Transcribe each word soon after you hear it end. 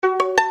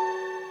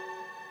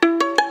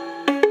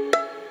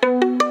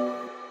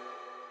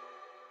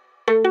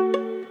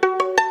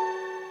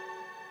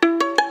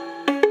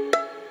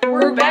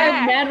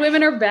back. Mad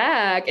Women are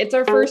back. It's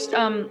our first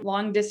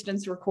long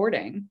distance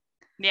recording.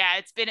 Yeah,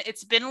 it's been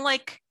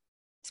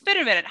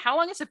a minute. How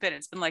long has it been?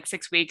 It's been like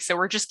 6 weeks. So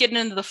we're just getting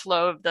into the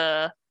flow of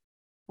the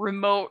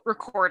remote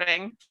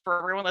recording for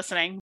everyone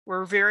listening.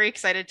 We're very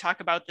excited to talk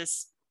about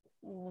this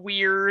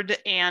weird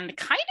and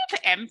kind of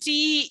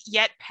empty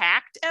yet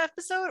packed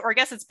episode, or I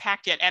guess it's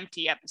packed yet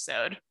empty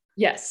episode.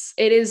 Yes,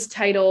 it is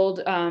titled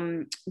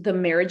The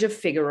Marriage of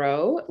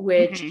Figaro,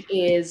 which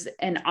is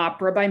an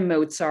opera by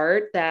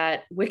Mozart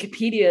that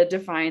Wikipedia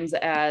defines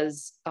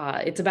as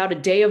it's about a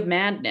day of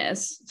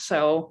madness.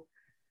 So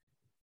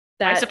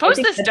I suppose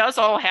this does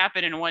all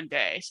happen in one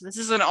day. So this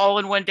is an all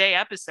in one day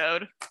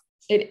episode.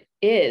 It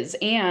is,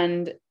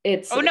 and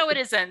it's... Oh, no, it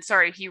isn't.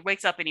 Sorry, he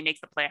wakes up and he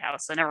makes the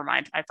playhouse, so never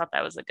mind. I thought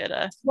that was a good...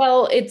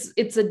 Well, it's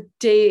a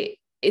day...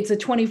 It's a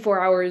 24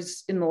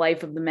 hours in the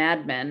life of the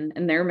madmen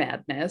and their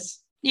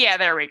madness. Yeah,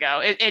 there we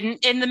go.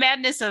 In the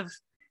madness of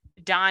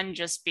Don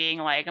just being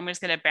like, I'm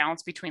just going to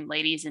bounce between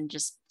ladies and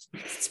just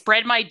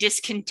spread my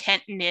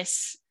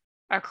discontentness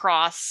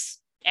across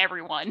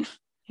everyone.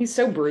 He's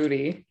so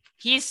broody.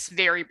 He's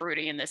very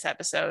broody in this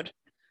episode.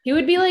 He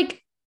would be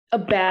like a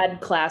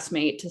bad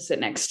classmate to sit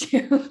next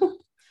to.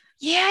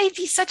 Yeah,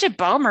 he's such a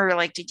bummer.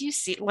 Like, did you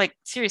see, like,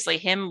 seriously,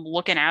 him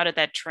looking out at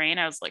that train?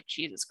 I was like,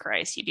 Jesus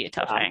Christ, he'd be a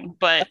tough hang.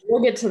 But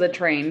we'll get to the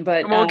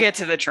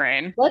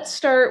train. Let's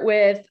start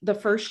with the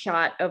first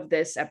shot of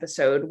this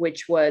episode,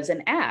 which was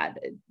an ad,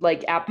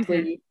 like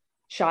aptly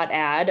shot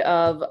ad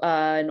of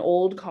an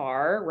old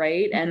car,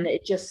 right? And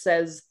it just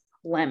says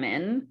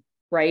lemon,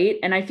 right?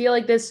 And I feel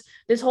like this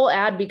whole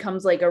ad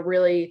becomes like a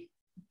really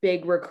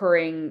big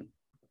recurring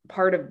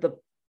part of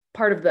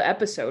the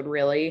episode,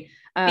 really.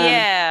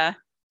 Yeah.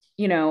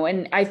 You know,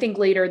 and I think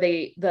later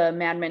the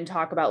madmen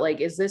talk about,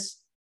 like, is this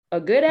a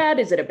good ad?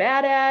 Is it a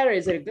bad ad? Or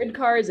is it a good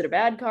car? Is it a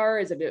bad car?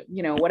 Is it,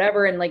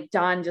 whatever? And like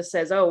Don just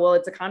says, oh, well,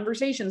 it's a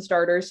conversation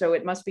starter, so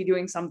it must be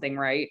doing something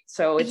right.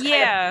 So it's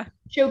kind of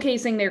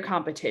showcasing their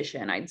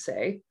competition, I'd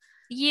say.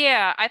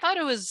 Yeah, I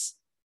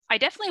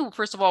definitely,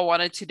 first of all,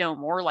 wanted to know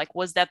more, like,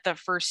 was that the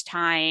first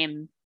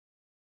time,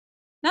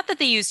 not that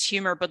they used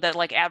humor, but that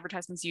like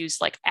advertisements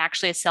used like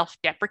actually a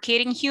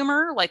self-deprecating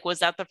humor? Like, was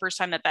that the first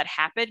time that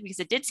happened?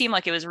 Because it did seem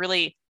like it was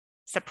really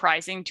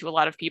surprising to a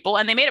lot of people.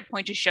 And they made a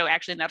point to show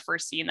actually in that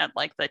first scene that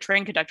like the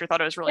train conductor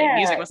thought it was really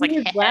amusing. It was like,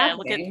 hey,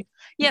 look at...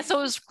 Yeah, so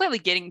it was clearly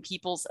getting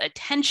people's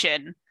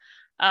attention.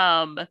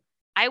 I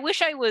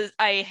wish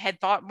I had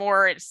thought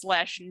more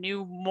 /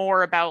 knew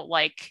more about,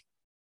 like,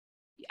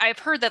 I've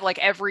heard that like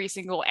every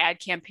single ad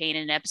campaign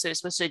in an episode is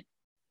supposed to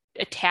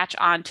attach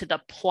on to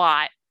the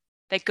plot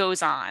that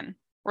goes on,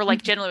 or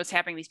like generally what's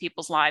happening in these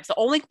people's lives. The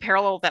only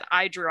parallel that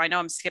I drew, I know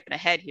I'm skipping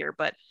ahead here,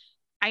 but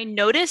I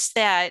noticed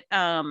that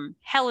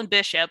Helen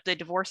Bishop, the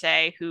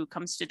divorcee who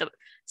comes to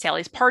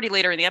Sally's party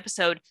later in the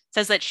episode,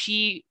 says that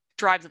she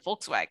drives a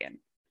Volkswagen.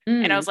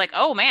 And I was like,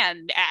 oh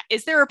man,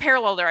 is there a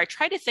parallel there? I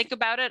tried to think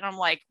about it, and I'm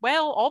like,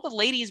 well, all the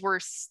ladies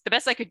were, the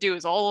best I could do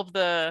is all of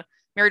the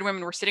married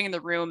women were sitting in the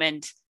room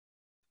and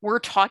we're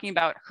talking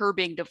about her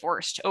being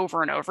divorced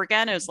over and over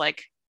again. It was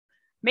like,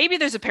 maybe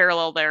there's a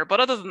parallel there, but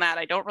other than that,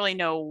 I don't really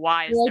know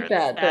why. I like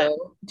that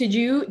though. Did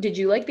you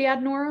like the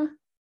ad, Norah?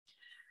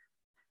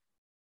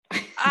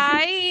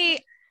 I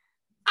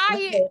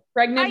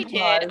pregnant.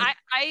 did.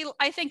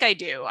 I think I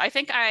do. I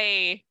think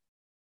I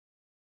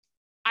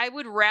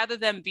would rather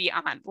them be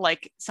on,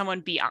 like, someone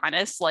be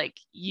honest. Like,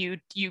 you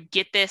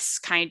get this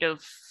kind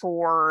of,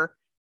 for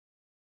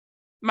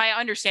my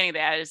understanding of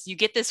that is you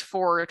get this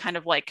for kind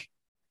of like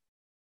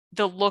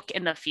the look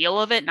and the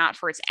feel of it, not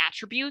for its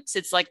attributes.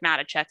 It's like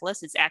not a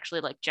checklist. It's actually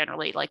like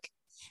generally like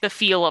the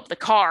feel of the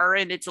car,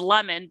 and it's a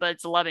lemon, but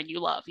it's a lemon you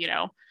love,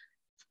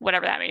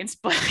 whatever that means.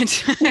 But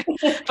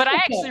I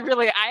actually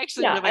really liked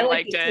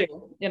it.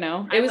 Too,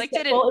 it was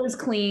simple, it was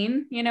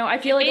clean. I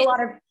feel like a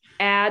lot of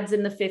ads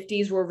in the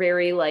 50s were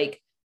very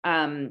like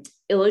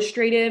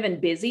illustrative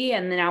and busy,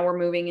 and then now we're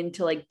moving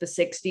into like the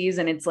 60s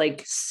and it's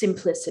like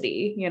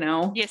simplicity.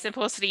 Yeah,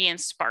 simplicity and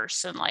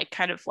sparse and like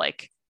kind of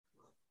like,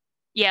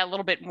 yeah, a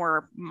little bit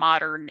more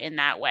modern in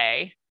that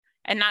way,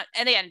 and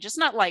again, just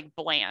not like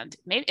bland.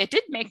 Maybe it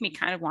did make me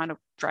kind of want to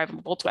drive a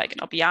Volkswagen,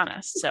 I'll be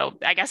honest. So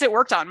I guess it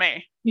worked on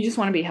me. You just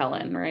want to be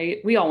Helen, right?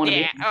 We all want to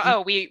be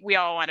Helen. We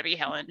all want to be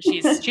Helen.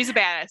 She's a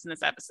badass in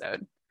this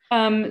episode.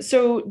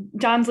 So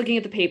Don's looking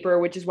at the paper,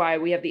 which is why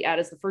we have the ad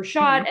as the first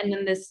shot, and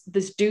then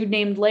this dude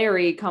named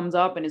Larry comes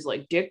up and is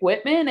like, Dick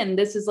Whitman, and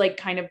this is like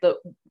kind of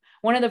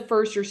one of the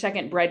first or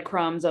second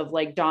breadcrumbs of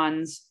like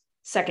Don's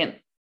second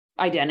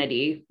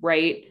identity,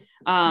 right?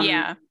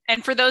 Yeah.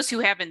 And for those who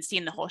haven't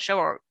seen the whole show,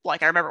 or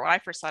like, I remember when I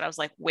first saw it, I was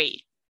like,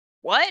 wait,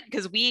 what?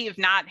 Because we've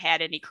not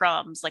had any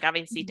crumbs. Like,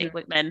 obviously Dick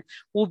Whitman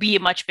will be a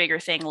much bigger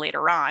thing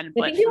later on,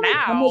 but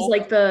now was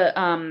like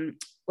the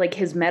like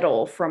his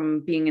medal from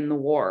being in the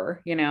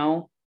war,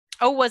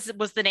 Oh, was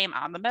the name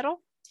on the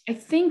medal? I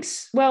think,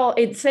 well,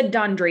 it said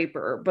Don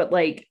Draper, but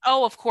like,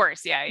 oh, of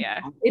course. Yeah.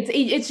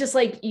 It's just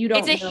like, you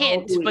don't it's a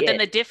hint, but then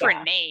the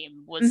different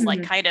name was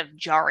like kind of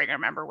jarring. I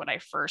remember when I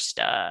first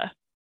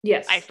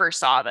Yes. I first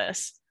saw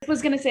this. I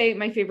was going to say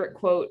my favorite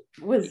quote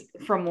was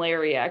from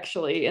Larry,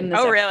 actually, in this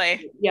episode.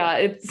 Really? Yeah,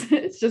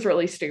 it's just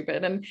really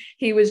stupid. And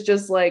he was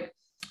just like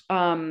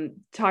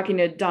talking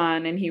to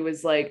Don, and he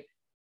was like,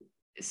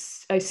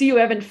 I see you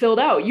haven't filled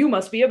out. You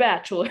must be a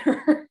bachelor.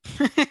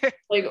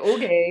 Like,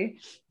 okay.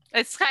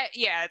 It's kind of,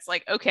 yeah, it's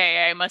like,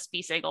 okay, I must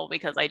be single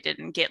because I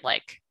didn't get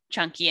like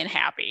chunky and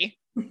happy.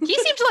 He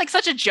seemed like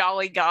such a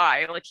jolly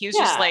guy. Like he was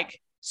just like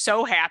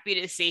so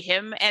happy to see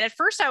him. And at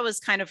first I was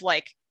kind of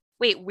like,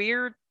 wait,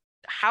 weird.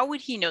 How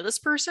would he know this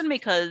person?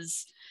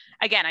 Because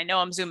again, I know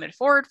I'm zooming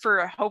forward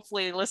for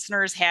hopefully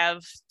listeners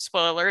have,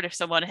 spoiler alert, if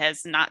someone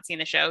has not seen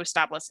the show,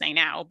 stop listening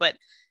now. But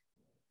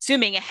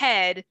zooming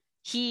ahead,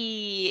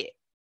 he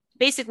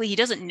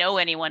doesn't know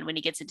anyone when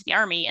he gets into the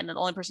army. And then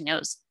the only person he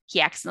knows,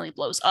 he accidentally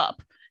blows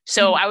up.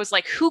 So I was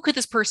like, who could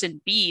this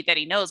person be that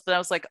he knows? But I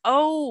was like,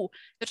 oh,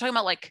 they're talking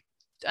about like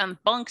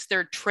bunks.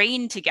 They're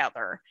trained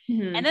together.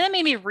 And then it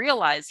made me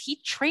realize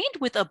he trained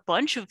with a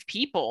bunch of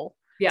people.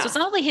 Yeah. So it's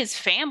not only his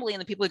family and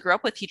the people he grew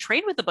up with, he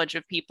trained with a bunch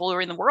of people who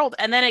are in the world.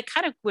 And then it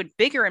kind of went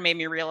bigger and made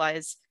me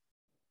realize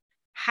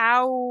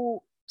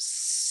how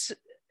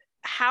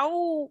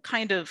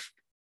kind of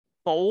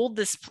bold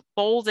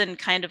and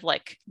kind of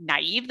like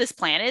naive this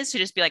plan is to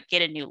just be like,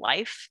 get a new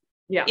life.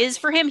 Yeah. Is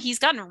for him. He's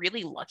gotten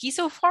really lucky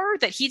so far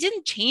that he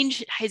didn't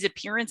change his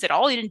appearance at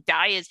all. He didn't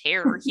dye his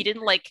hair. He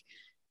didn't like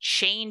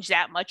change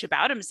that much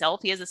about himself.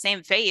 He has the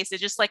same face. It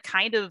just like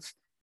kind of,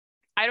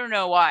 I don't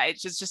know why.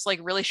 It just like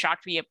really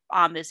shocked me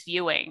on this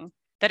viewing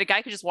that a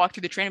guy could just walk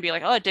through the train and be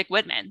like, oh, Dick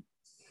Whitman.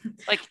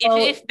 Like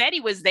if Betty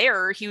was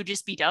there, he would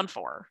just be done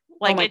for.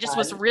 Like it just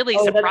was really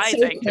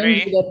surprising to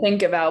me to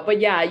think about. But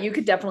yeah, you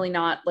could definitely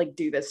not like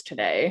do this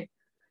today.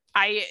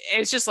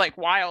 It's just like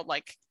wild,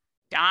 like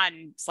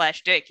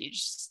Don/Dick, you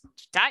just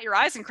dot your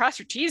I's and cross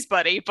your T's,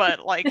 buddy.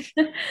 But like,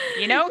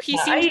 you know, he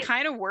seemed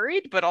kind of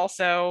worried, but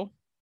also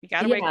you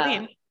got away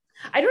clean.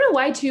 I don't know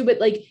why too, but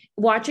like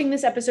watching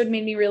this episode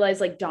made me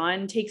realize like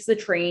Don takes the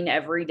train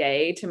every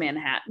day to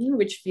Manhattan,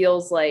 which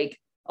feels like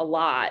a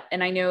lot.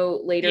 And I know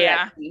later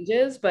that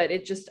changes, but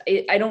it just,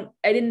 I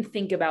didn't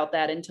think about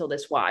that until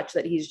this watch,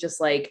 that he's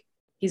just like,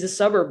 he's a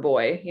suburb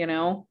boy, you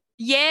know?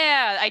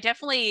 Yeah, it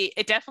definitely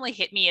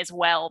hit me as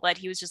well that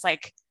he was just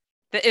like,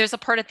 there's a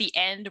part at the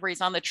end where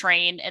he's on the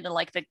train and then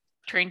like the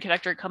train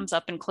conductor comes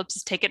up and clips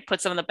his ticket,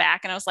 puts him in the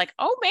back. And I was like,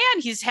 oh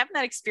man, he's having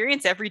that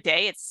experience every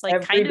day. It's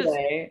like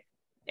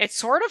it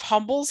sort of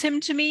humbles him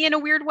to me in a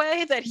weird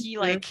way that he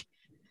like,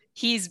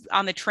 he's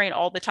on the train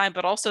all the time,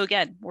 but also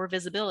again, more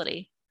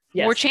visibility,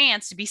 more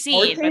chance to be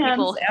seen by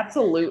people.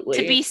 Absolutely.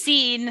 To be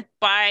seen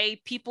by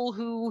people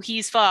who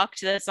he's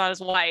fucked, that's not his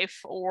wife,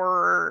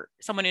 or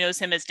someone who knows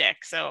him as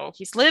Dick. So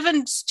he's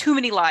living too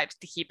many lives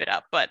to keep it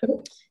up, but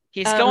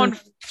he's going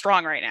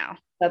strong right now.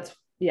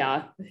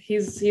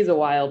 He's a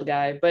wild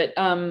guy. But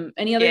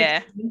any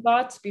other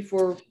thoughts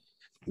before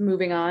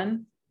moving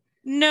on?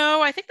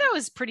 No, I think that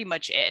was pretty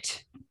much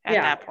it at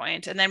that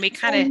point. And then we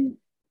kind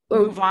of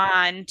move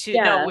on to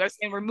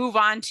move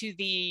on to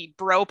the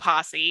bro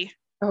posse.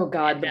 Oh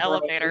God, the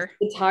elevator.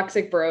 The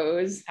toxic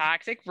bros.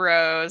 Toxic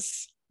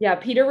bros. Yeah,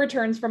 Peter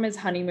returns from his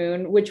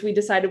honeymoon, which we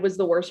decided was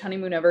the worst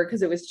honeymoon ever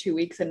because it was 2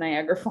 weeks in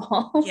Niagara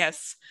Falls.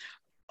 Yes.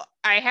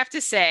 I have to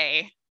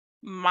say,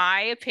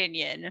 my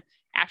opinion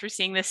after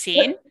seeing this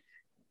scene.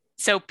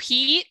 So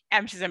Pete,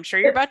 I'm sure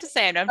you're about to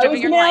say it. I was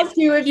going to ask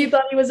you if you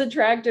thought he was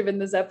attractive in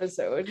this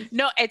episode.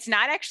 No, it's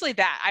not actually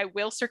that. I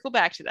will circle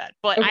back to that.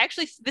 But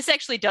this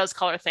actually does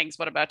color things,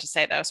 what I'm about to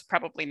say, though, so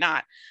probably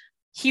not.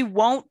 He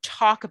won't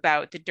talk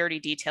about the dirty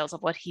details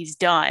of what he's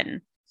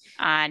done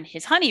on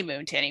his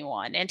honeymoon to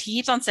anyone. And he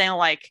keeps on saying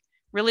like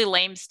really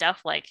lame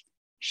stuff like,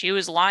 she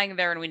was lying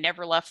there and we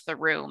never left the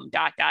room, ...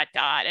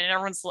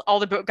 And all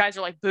the guys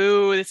are like,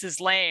 boo, this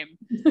is lame.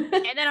 And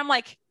then I'm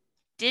like,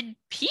 did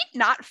Pete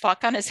not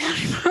fuck on his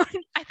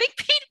honeymoon? I think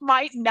Pete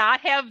might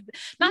not have,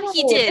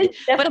 he did,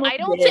 but I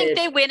don't think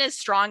they went as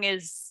strong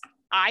as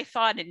I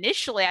thought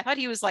initially. I thought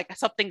he was like,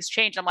 something's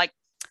changed. I'm like,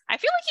 I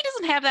feel like he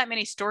doesn't have that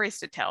many stories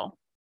to tell.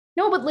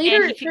 No, but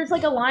later there's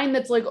like a line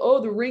that's like,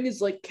 oh, the ring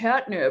is like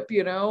catnip,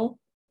 you know?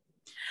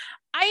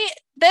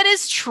 That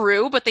is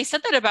true, but they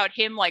said that about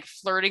him like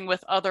flirting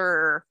with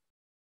other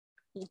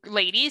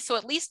ladies. So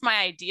at least my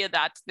idea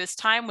that this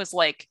time was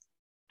like,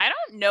 I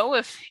don't know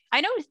if,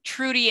 I know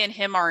Trudy and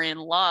him are in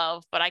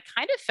love, but I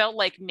kind of felt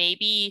like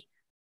maybe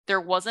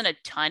there wasn't a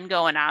ton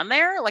going on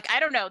there. Like, I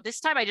don't know. This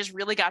time I just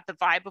really got the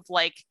vibe of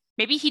like,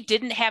 maybe he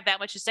didn't have that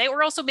much to say,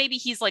 or also maybe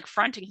he's like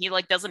fronting. He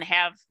like doesn't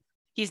have,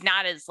 he's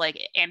not as like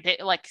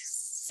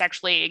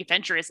sexually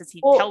adventurous as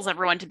he tells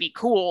everyone to be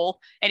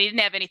cool, and he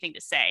didn't have anything to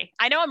say.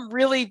 I know I'm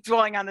really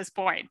dwelling on this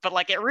point, but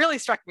like it really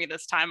struck me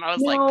this time. I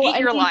was like, Pete,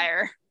 you're a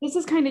liar. This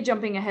is kind of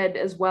jumping ahead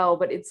as well,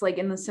 but it's like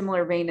in the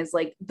similar vein as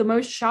like the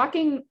most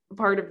shocking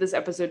part of this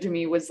episode to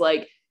me was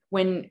like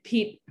when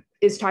Pete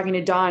is talking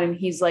to Don and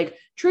he's like,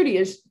 Trudy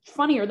is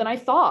funnier than I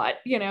thought,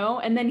 you know?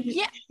 And then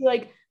he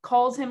like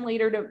calls him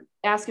later to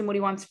ask him what he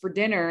wants for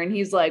dinner, and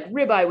he's like,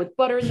 ribeye with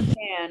butter in the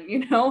pan,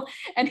 you know?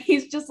 And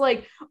he's just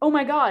like, oh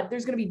my God,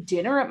 there's gonna be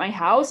dinner at my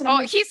house. And I'm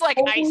like, he's like,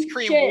 ice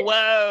cream. Shit.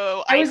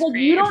 Whoa. I was like,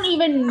 you don't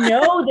even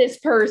know this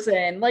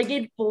person. Like,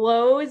 it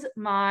blows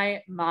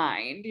my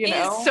mind, you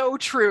know? It's so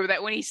true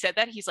that when he said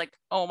that, he's like,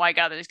 oh my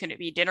God, there's gonna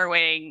be dinner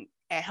waiting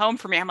at home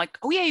for me. I'm like,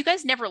 oh yeah, you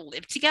guys never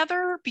lived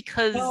together?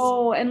 Because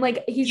and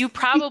like you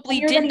probably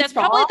didn't. That's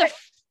probably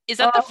is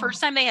that the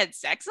first time they had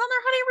sex on their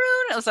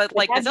honeymoon? I was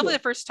like, that's definitely the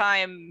first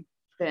time.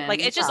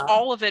 Like, it's just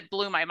all of it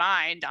blew my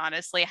mind,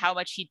 honestly, how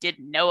much he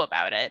didn't know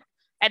about it.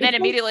 And then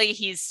immediately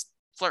he's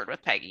flirted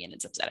with Peggy, and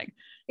it's upsetting.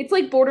 It's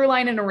like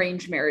borderline an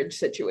arranged marriage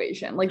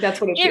situation. Like,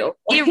 that's what it feels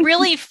like. It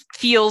really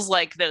feels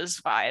like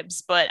those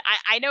vibes. But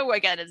I know,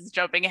 again, it's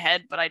jumping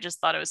ahead, but I just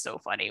thought it was so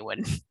funny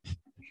when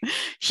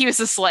he was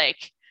just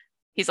like,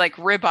 he's like,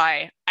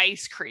 ribeye,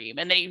 ice cream.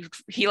 And then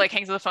he like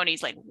hangs up the phone. And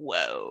he's like,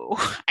 whoa,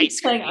 ice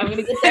cream. Like, I'm going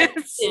to get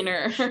that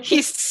dinner.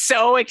 He's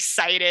so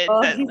excited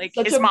that like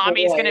his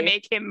mommy's going to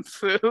make him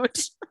food.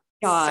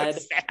 God. So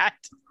sad.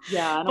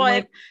 Yeah. And I'm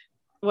like,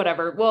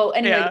 whatever. Well,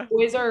 anyway, the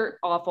boys are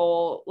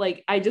awful.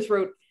 Like, I just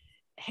wrote,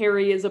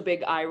 Harry is a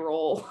big eye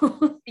roll.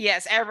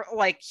 Yes.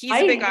 He's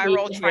a big eye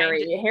roll.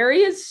 Harry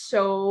is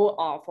so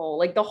awful.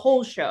 Like, the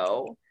whole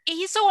show.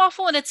 He's so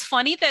awful. And it's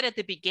funny that at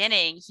the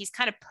beginning, he's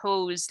kind of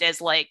posed as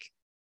like,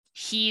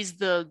 he's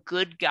the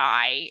good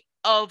guy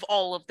of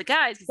all of the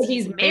guys.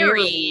 He's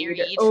married.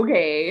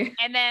 Okay.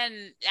 And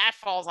then that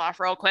falls off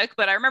real quick.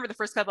 But I remember the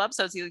first couple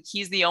episodes,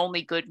 he's the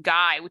only good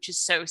guy, which is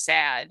so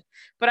sad.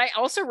 But I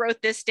also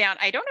wrote this down.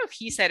 I don't know if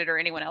he said it or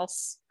anyone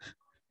else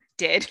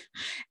did.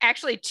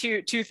 Actually,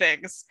 two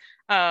things.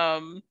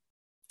 One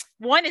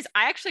is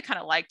I actually kind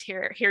of liked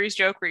Harry's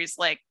joke where he's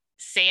like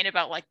saying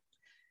about like,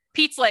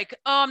 Pete's like,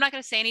 oh, I'm not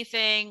going to say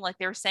anything. Like,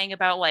 they were saying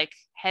about like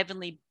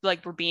heavenly,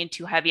 like we're being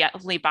too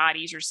heavenly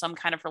bodies or some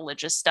kind of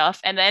religious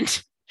stuff. And then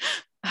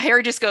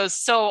Harry just goes,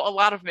 so a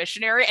lot of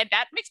missionary. And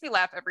that makes me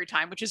laugh every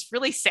time, which is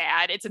really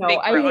sad. It's a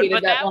big groan,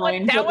 but that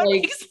one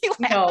makes me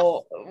laugh.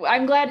 No,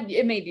 I'm glad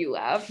it made you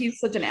laugh. He's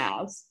such an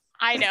ass.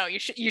 I know,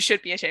 you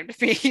should be ashamed of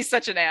me. He's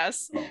such an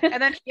ass.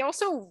 And then he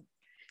also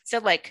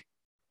said like,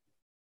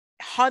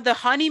 the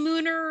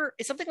honeymooner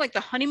is something like the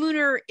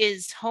honeymooner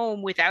is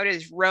home without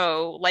his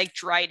roe, like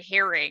dried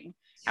herring.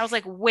 I was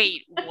like,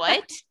 wait,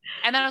 what?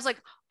 And then I was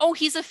like, oh,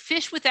 he's a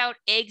fish without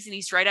eggs and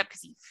he's dried up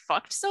because he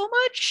fucked so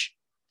much.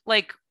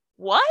 Like,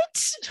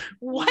 what?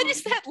 What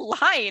is that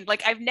line?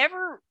 Like, I've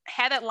never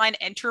had that line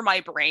enter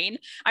my brain.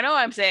 I know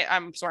I'm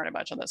swearing a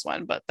bunch on this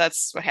one, but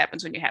that's what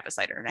happens when you have a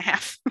cider and a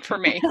half for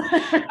me.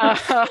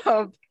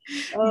 But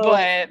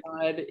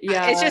God.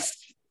 Yeah,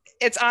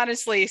 it's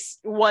honestly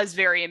was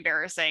very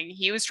embarrassing.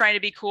 He was trying to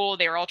be cool.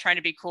 They were all trying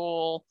to be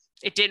cool.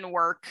 It didn't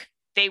work.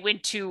 They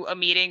went to a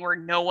meeting where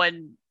no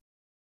one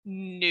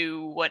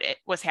knew what it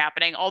was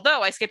happening.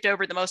 Although I skipped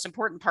over the most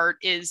important part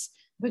is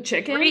the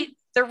chicken,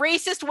 the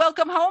racist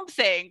welcome home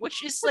thing,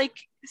 which is like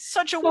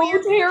such a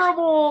weird,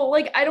 terrible.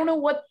 Like, I don't know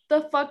what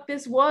the fuck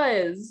this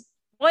was.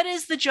 What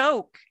is the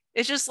joke?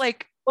 It's just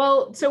like,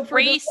 well, so for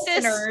racist the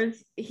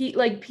listeners, he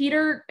like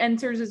Peter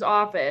enters his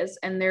office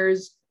and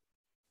there's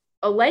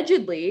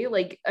allegedly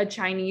like a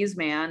Chinese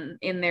man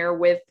in there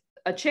with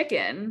a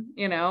chicken,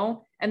 you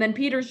know, and then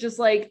Peter's just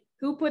like,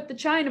 who put the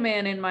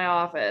Chinaman in my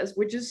office,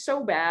 which is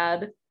so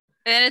bad.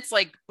 And it's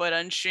like, but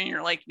unsure,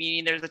 you're like,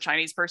 meaning there's a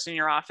Chinese person in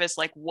your office,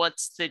 like,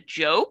 what's the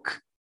joke?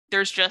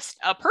 There's just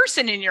a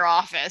person in your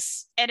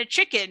office and a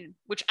chicken,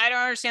 which I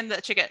don't understand the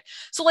chicken.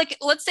 So like,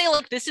 let's say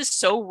like this is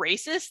so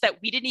racist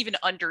that we didn't even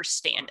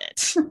understand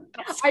it.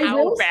 That's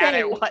how bad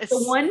it was.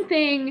 The one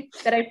thing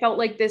that I felt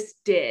like this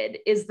did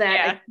is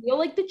that I feel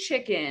like the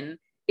chicken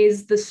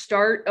is the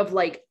start of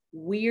like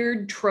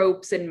weird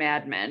tropes in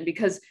Mad Men,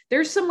 because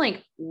there's some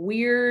like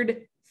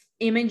weird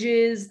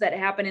images that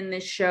happen in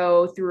this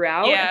show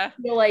throughout. Yeah.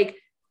 I feel like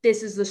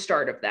this is the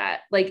start of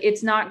that. Like,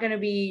 it's not going to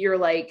be your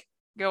like,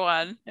 go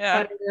on.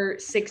 Yeah.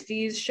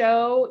 60s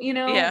show, you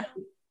know? Yeah.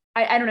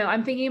 I don't know.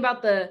 I'm thinking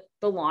about the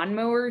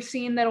lawnmower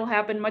scene that'll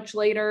happen much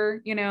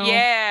later, you know?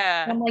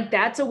 Yeah. I'm like,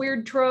 that's a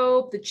weird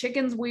trope. The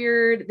chicken's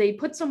weird. They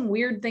put some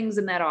weird things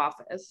in that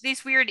office.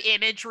 These weird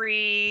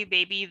imagery,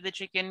 maybe the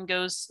chicken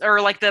goes,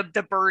 or like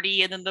the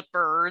birdie and then the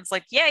birds.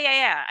 Like,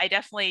 yeah. I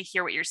definitely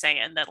hear what you're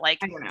saying, that like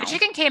the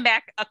chicken came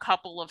back a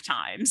couple of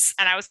times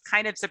and I was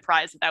kind of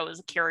surprised that was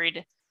a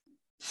carried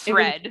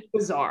thread. It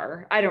was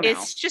bizarre. I don't know.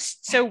 It's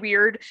just so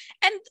weird.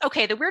 And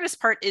okay, the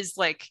weirdest part is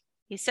like,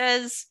 he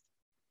says,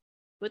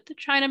 put the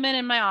Chinaman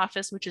in my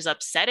office, which is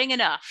upsetting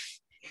enough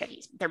that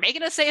they're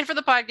making us say it for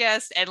the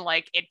podcast, and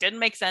like it didn't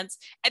make sense.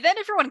 And then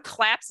everyone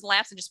claps and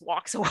laughs and just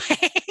walks away.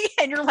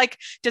 And you're like,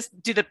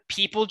 do the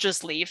people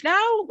just leave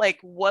now? Like,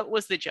 what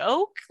was the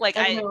joke? Like,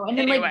 I know. And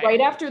then like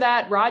right after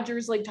that,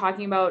 Roger's like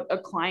talking about a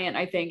client,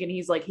 I think, and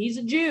he's like, he's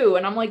a Jew.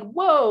 And I'm like,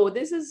 whoa,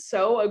 this is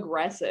so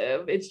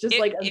aggressive. It's just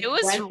like it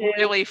was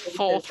really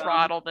full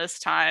throttle this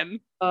time.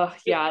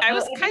 Yeah. I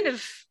was kind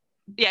of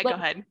Yeah, go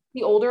ahead.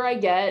 The older I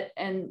get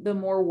and the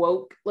more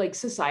woke like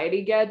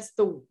society gets,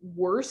 the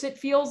worse it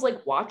feels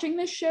like watching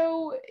this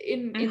show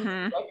in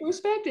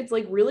retrospect. It's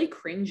like really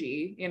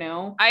cringy, you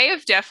know? I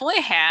have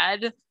definitely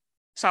had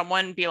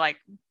someone be like,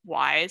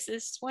 why is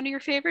this one of your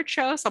favorite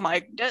shows? I'm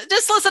like,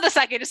 just listen a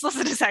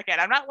second.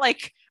 I'm not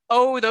like,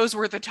 oh, those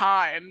were the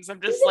times.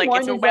 I'm just like,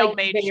 it's a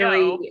well-made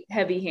show.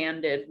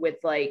 Heavy-handed with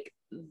like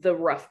the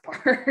rough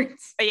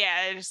parts.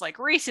 Yeah, it's just like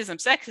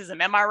racism, sexism,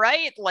 am I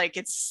right? Like,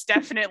 it's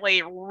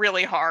definitely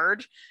really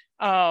hard.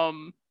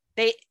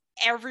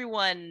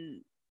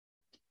 Everyone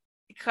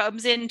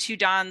comes into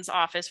Don's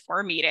office for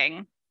a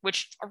meeting,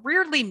 which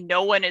weirdly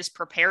no one is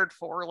prepared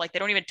for. Like, they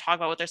don't even talk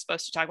about what they're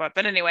supposed to talk about.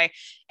 But anyway,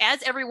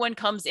 as everyone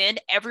comes in,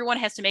 everyone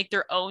has to make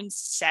their own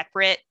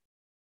separate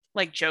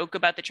like joke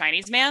about the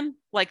Chinese man.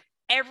 Like,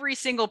 every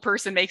single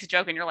person makes a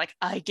joke and you're like,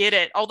 I get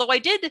it. Although I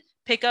did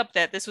pick up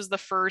that this was the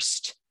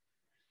first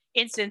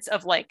instance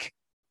of like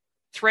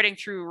threading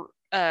through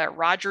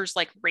Roger's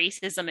like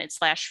racism and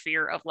slash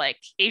fear of like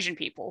Asian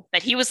people,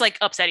 that he was like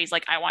upset. He's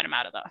like, I want him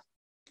out of the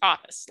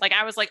office. Like,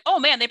 I was like, oh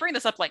man, they bring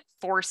this up like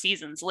 4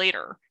 seasons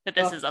later that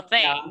this is a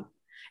thing. Yeah.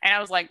 And I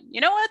was like,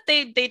 you know what?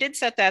 They did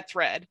set that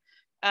thread.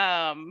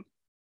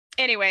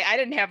 Anyway, I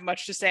didn't have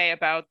much to say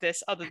about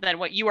this other than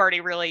what you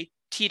already really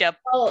teed up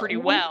pretty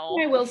well.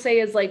 What I will say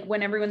is like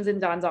when everyone's in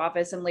Don's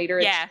office and later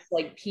it's just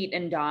like Pete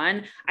and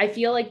Don, I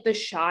feel like the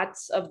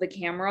shots of the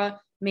camera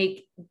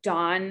make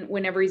Don,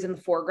 whenever he's in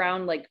the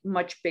foreground, like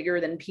much bigger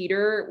than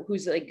Peter,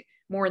 who's like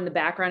more in the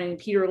background, and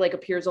Peter like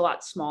appears a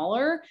lot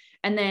smaller.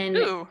 And then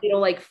it'll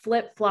like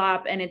flip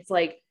flop, and it's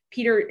like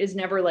Peter is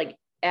never like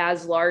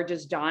as large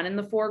as Don in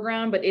the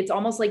foreground, but it's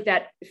almost like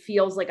that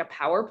feels like a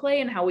power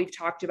play, and how we've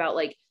talked about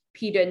like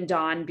Pete and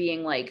Don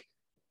being like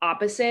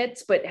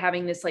opposites, but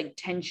having this like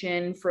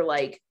tension for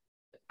like,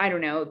 I don't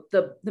know,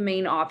 the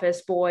main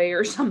office boy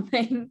or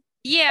something.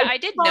 Yeah, I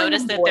did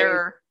notice that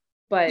there.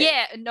 But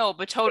yeah, no,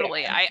 but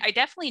totally. Yeah. I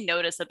definitely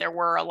noticed that there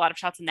were a lot of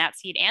shots in that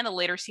scene and the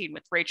later scene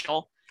with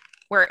Rachel,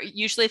 where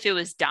usually if it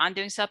was Don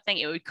doing something,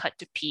 it would cut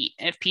to Pete.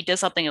 And if Pete does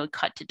something, it would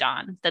cut to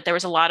Don. That there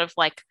was a lot of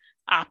like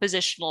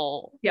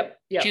oppositional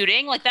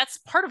shooting. Like, that's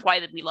part of why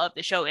that we love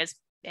the show, is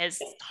as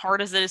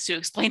hard as it is to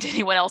explain to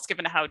anyone else,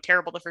 given how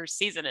terrible the first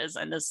season is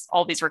and this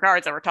all these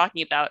regards that we're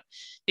talking about,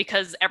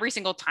 because every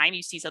single time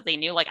you see something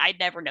new, like I'd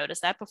never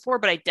noticed that before,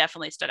 but it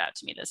definitely stood out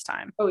to me this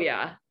time. Oh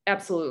yeah,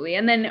 absolutely.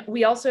 And then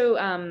we also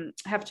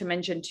have to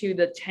mention too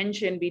the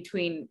tension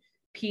between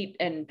Pete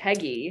and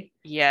Peggy.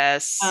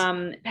 Yes.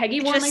 Peggy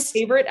wore my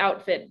favorite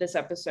outfit this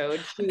episode.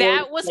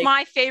 That was like,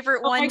 my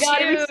favorite one too.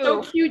 It was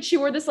so cute. She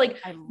wore this like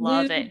I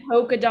love it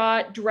polka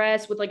dot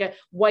dress with like a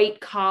white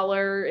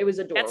collar. It was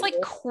adorable. That's like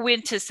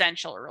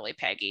quintessential early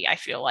Peggy. I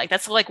feel like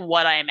that's like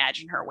what I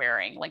imagine her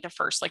wearing like the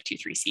first like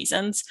 2-3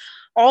 seasons.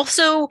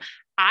 Also,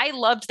 I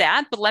loved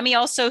that, but let me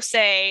also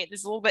say this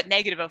is a little bit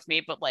negative of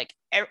me, but like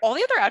all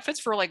the other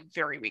outfits were like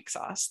very weak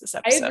sauce this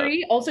episode. I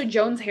agree. Also,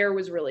 Joan's hair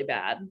was really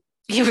bad.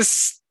 It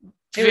was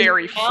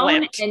very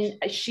flipped, and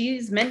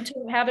she's meant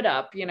to have it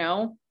up, you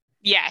know.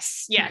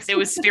 Yes, it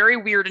was very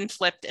weird and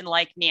flipped and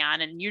like neon,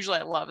 and usually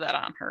I love that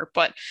on her,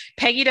 but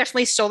Peggy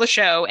definitely stole the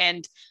show.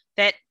 And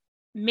that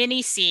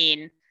mini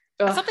scene,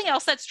 something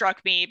else that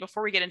struck me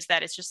before we get into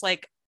that is just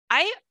like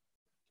I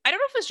don't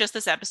know if it's just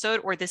this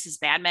episode or this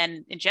is Mad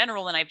Men in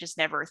general, and I've just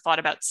never thought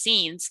about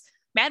scenes.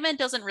 Mad Men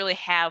doesn't really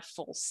have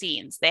full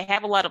scenes. They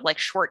have a lot of like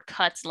short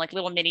cuts and like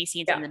little mini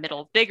scenes in the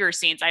middle of bigger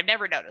scenes. I've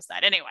never noticed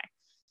that. Anyway,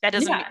 that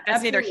doesn't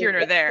that's neither here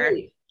nor there.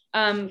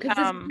 Because this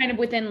is kind of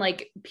within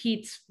like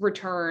Pete's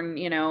return,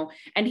 you know,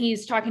 and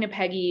he's talking to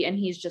Peggy and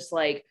he's just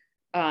like,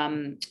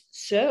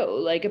 so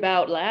like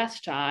about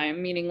last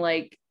time, meaning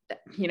like,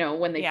 you know,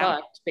 when they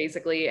fucked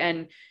basically.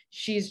 And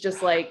she's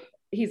just like,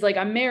 he's like,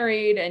 I'm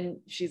married. And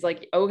she's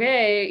like,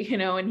 okay, you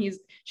know, and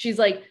she's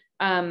like,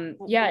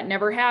 yeah, it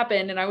never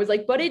happened. And I was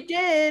like, but it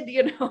did,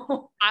 you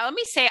know. Let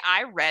me say,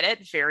 I read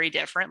it very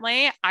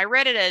differently. I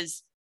read it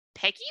as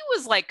Peggy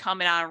was like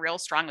coming on real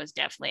strong, was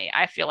definitely,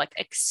 I feel like,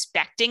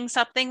 expecting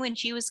something when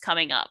she was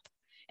coming up.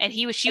 And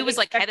she was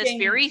like had this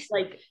very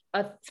like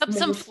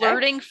some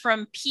flirting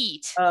from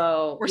Pete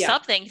or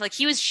something. Like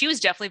she was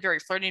definitely very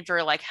flirting,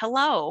 very like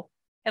hello,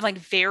 and like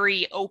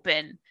very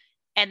open.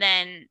 And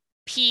then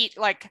Pete,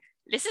 like,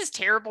 this is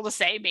terrible to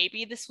say,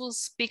 maybe this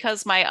was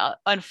because my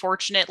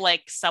unfortunate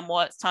like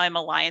somewhat time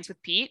alliance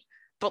with Pete,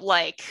 but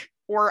like,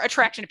 or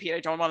attraction to Pete, I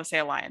don't want to say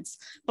alliance,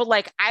 but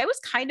like I was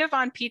kind of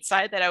on Pete's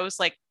side, that I was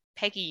like,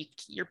 Peggy,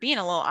 you're being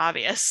a little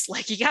obvious.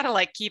 Like, you got to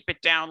like keep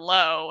it down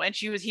low. And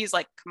he's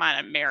like, come on,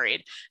 I'm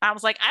married. And I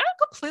was like, I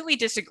don't completely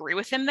disagree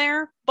with him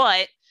there,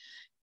 but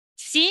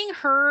seeing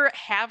her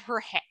have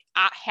her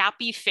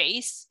happy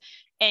face,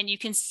 and you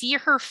can see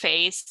her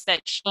face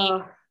that she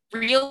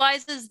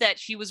realizes that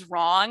she was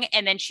wrong.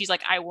 And then she's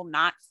like, I will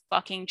not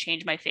fucking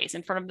change my face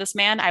in front of this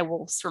man. I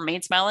will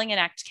remain smiling and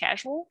act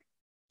casual.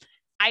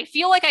 I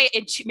feel like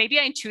maybe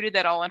I intuited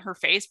that all in her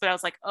face, but I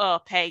was like, oh,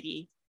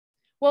 Peggy.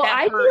 Well,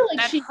 I feel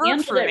like she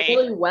handled it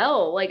really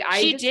well. Like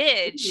she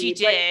did. She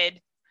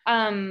had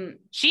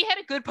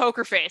a good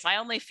poker face. I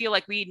only feel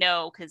like we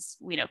know because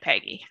we know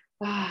Peggy.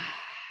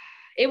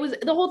 It was,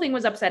 the whole thing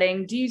was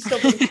upsetting. Do you still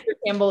think Mr.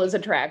 Campbell is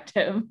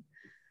attractive?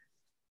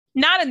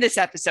 Not in this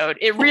episode.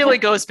 It really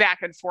goes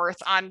back and forth.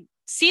 On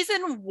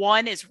season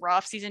 1 is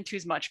rough. Season 2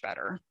 is much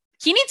better.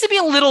 He needs to be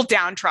a little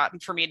downtrodden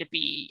for me to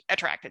be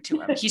attracted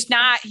to him. He's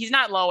not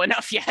low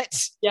enough yet.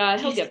 Yeah,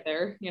 he'll get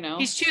there, you know.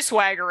 He's too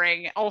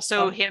swaggering.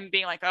 Also, him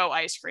being like, oh,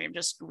 ice cream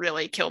just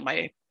really killed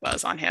my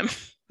buzz on him.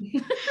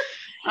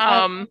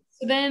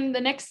 So then the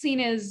next scene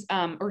is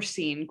or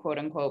scene, quote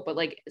unquote, but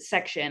like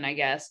section, I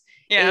guess,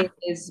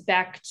 is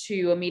back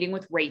to a meeting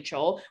with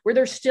Rachel where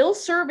they're still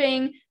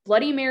serving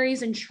Bloody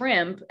Marys and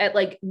shrimp at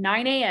like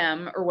 9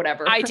 a.m. or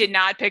whatever. I did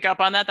not pick up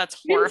on that. That's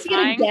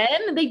horrifying.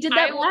 Again, they did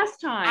that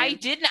last time. I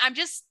didn't. I'm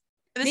just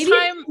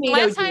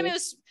last time it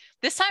was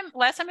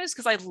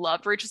because I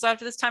loved Rachel's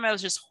outfit. This time I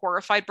was just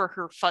horrified by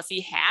her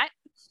fuzzy hat.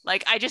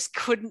 Like I just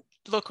couldn't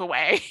look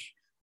away.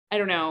 I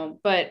don't know,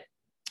 but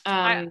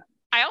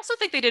I also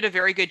think they did a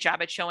very good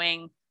job at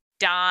showing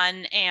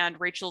Don and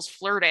Rachel's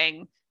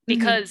flirting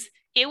because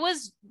it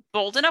was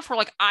bold enough where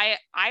like I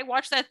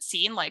watched that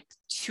scene like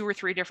 2 or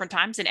 3 different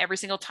times, and every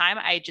single time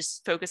I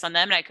just focused on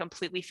them and I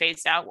completely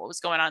phased out what was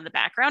going on in the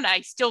background.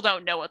 I still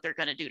don't know what they're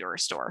going to do to her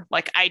store.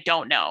 Like, I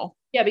don't know.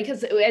 Yeah,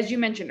 because as you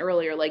mentioned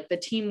earlier, like the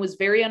team was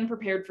very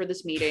unprepared for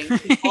this meeting.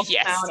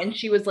 Yes. And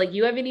she was like,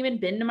 you haven't even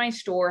been to my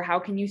store. How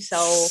can you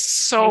sell?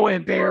 So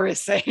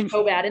embarrassing.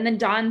 So bad. And then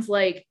Don's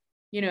like,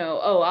 you know,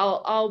 oh,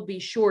 I'll be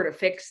sure to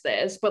fix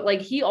this. But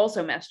like, he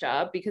also messed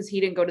up because he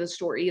didn't go to the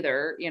store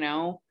either, you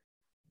know?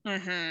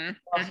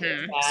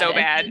 So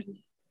bad.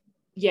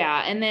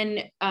 Yeah. And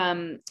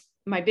then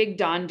my big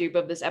Don dupe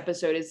of this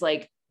episode is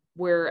like,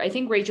 where I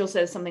think Rachel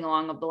says something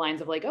along the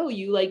lines of like, oh,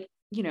 you like,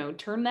 you know,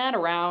 turn that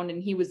around.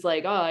 And he was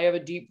like, oh, I have a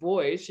deep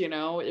voice, you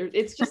know?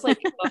 It's just like,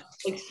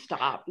 like,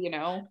 stop, you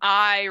know?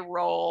 I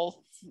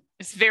roll.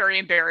 It's very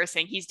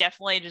embarrassing. He's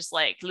definitely just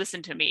like,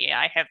 listen to me.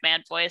 I have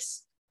man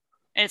voice.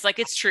 And it's like,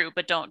 it's true,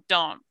 but don't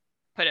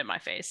put it in my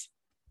face.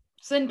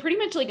 So then pretty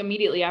much like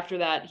immediately after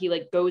that, he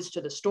like goes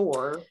to the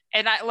store.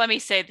 And let me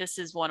say, this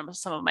is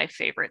some of my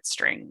favorite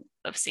string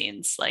of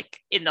scenes, like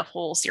in the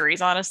whole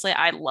series. Honestly,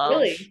 I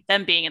love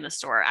them being in the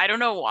store. I don't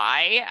know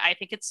why. I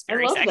think it's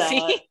very sexy.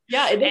 That.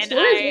 Yeah, the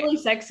store is really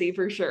sexy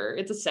for sure.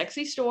 It's a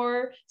sexy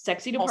store,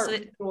 sexy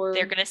department store.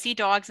 They're gonna see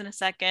dogs in a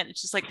second.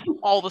 It's just like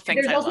all the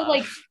things. There's also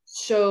like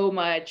so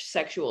much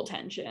sexual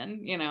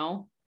tension, you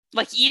know?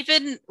 Like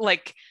even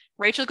like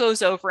Rachel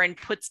goes over and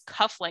puts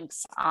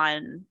cufflinks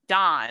on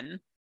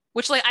Don,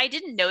 which like I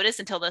didn't notice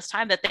until this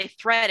time that they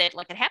thread it.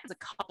 Like it happens a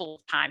couple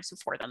of times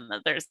before them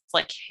that there's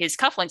like his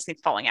cufflinks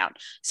keep falling out.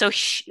 So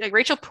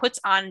Rachel puts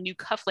on new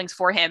cufflinks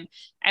for him,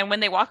 and when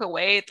they walk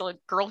away, the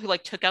girl who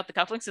like took out the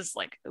cufflinks is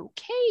like,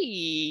 "Okay,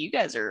 you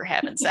guys are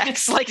having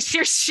sex." Like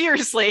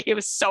seriously, it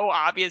was so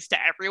obvious to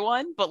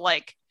everyone. But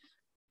like,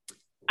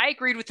 I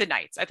agreed with the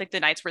Knights. I think the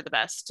Knights were the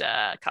best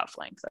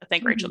cufflinks. I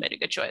think Rachel made a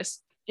good choice.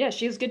 Yeah,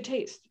 she has good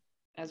taste,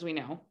 as we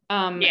know.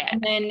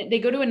 And then they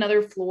go to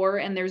another floor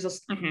and there's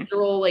a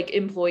girl like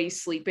employee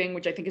sleeping,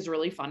 which I think is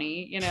really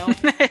funny, you know?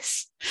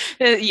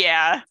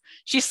 Yeah,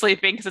 she's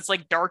sleeping because it's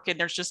like dark and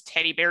there's just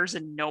teddy bears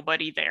and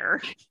nobody there.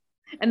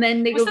 And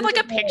then they go like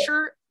a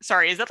picture.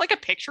 Sorry, is that like a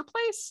picture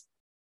place?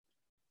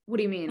 What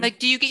do you mean? Like,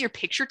 do you get your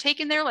picture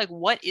taken there? Like,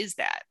 what is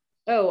that?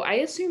 Oh, I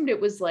assumed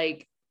it was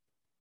like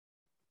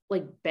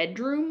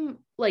bedroom,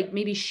 like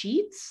maybe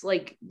sheets,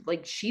 like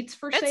sheets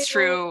for sale. That's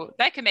true.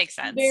 That could make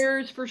sense.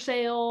 Bears for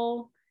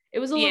sale. It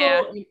was a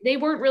little, they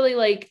weren't really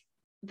like,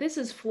 this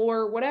is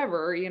floor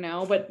whatever, you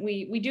know, but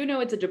we do know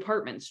it's a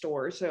department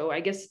store, so I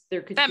guess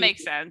there could that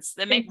makes sense.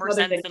 That makes more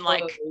sense than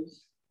like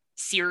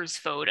Sears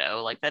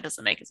photo. Like that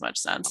doesn't make as much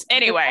sense.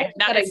 Anyway,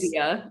 not that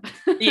idea.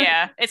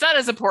 Yeah, it's not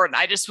as important.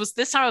 I just was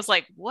this time I was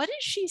like, what is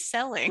she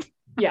selling?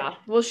 Yeah,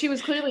 well, she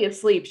was clearly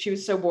asleep. She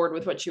was so bored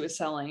with what she was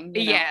selling.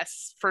 You know?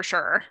 Yes, for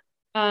sure.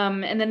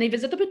 And then they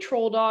visit the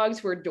patrol dogs,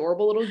 who are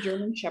adorable little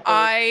German shepherds.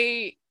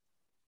 I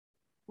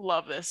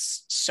love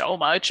this so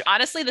much.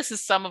 Honestly, this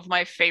is some of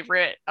my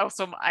favorite.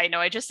 Also, I know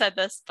I just said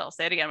this, but I'll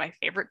say it again. My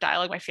favorite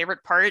dialogue, my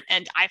favorite part,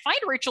 and I find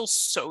Rachel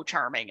so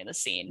charming in the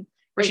scene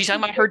where she's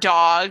talking about her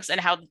dogs and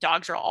how the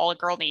dogs are all a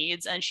girl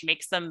needs, and she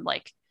makes them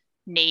like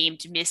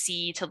named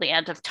Missy till the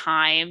end of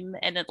time,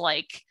 and then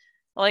like.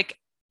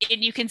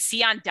 And you can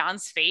see on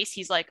Don's face,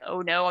 he's like,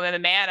 oh no, I'm a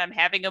man, I'm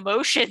having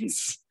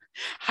emotions.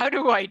 How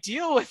do I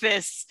deal with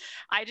this?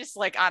 I just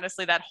like,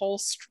 honestly, that whole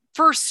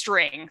first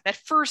string, that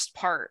first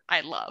part,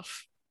 I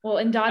love. Well,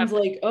 and Don's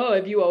like, oh,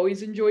 have you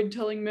always enjoyed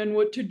telling men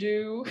what to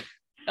do?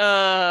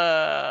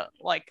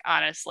 Like,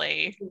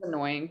 honestly. It's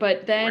annoying.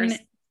 But then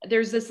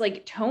there's this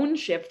like tone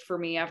shift for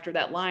me after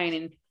that line.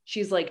 And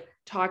she's like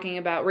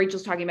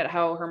Rachel's talking about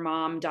how her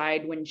mom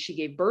died when she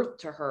gave birth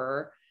to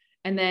her.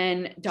 And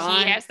then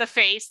Don, he has the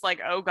face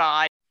like, oh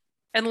God.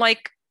 And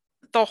like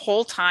the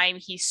whole time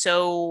he's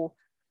so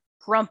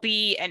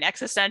grumpy and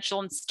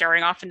existential and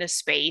staring off into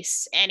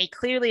space. And he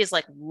clearly is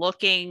like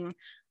looking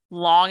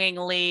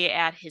longingly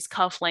at his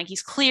cufflink.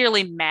 He's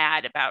clearly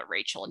mad about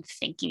Rachel and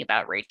thinking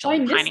about Rachel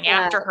and pining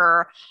after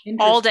her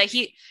all day.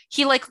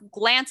 He like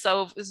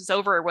glances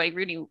over right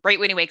when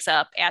he wakes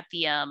up at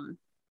the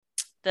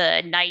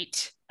the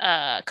night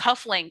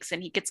cufflinks,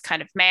 and he gets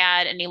kind of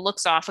mad and he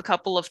looks off a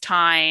couple of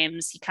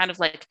times. He kind of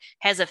like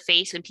has a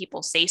face when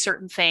people say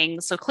certain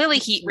things. So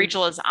clearly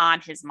Rachel is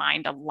on his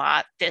mind a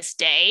lot this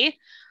day.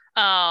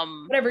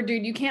 Whatever,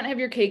 dude, you can't have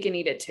your cake and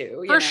eat it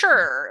too. For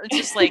sure. It's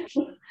just like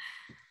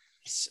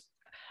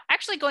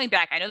actually going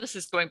back, I know this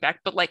is going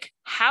back, but like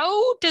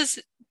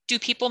do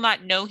people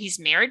not know he's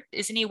married?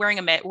 Isn't he wearing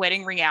a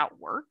wedding ring at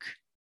work?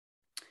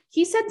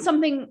 He said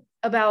something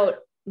about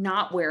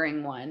not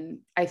wearing one,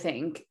 I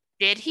think.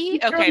 Did he?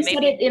 Okay, maybe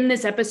said it in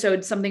this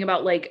episode, something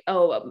about like,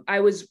 oh,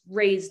 I was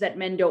raised that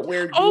men don't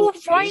wear jewelry. Oh,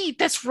 right.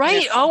 That's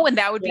right. Yeah. Oh, and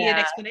that would be an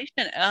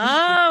explanation.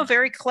 Oh,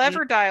 very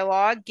clever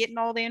dialogue, getting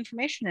all the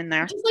information in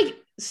there. Just like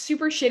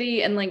super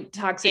shitty and like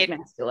toxic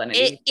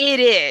masculinity. It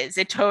is.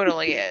 It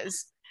totally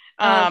is.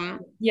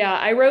 Yeah,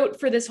 I wrote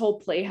for this whole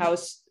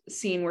playhouse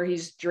scene where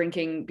he's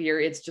drinking beer.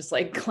 It's just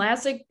like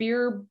classic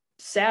beer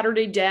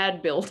Saturday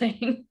dad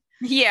building.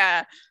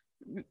 Yeah.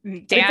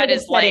 Dad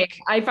is like,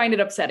 I find it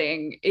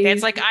upsetting.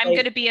 It's like, I'm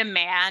going to be a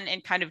man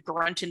and kind of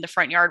grunt in the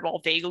front yard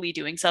while vaguely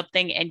doing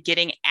something and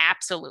getting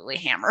absolutely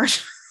hammered.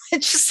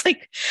 It's just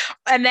like,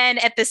 and then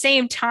at the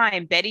same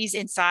time, Betty's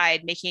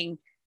inside making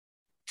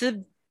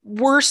the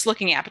worst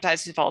looking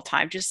appetizers of all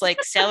time, just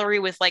like celery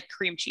with like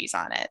cream cheese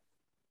on it.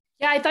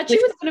 Yeah, I thought she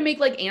was going to make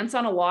like ants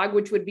on a log,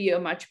 which would be a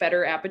much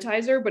better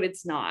appetizer, but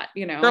it's not,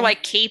 you know. Or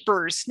like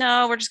capers.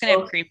 No, we're just going to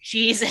have cream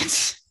cheese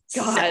and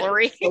God,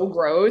 celery. So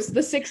gross.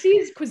 The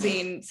 60s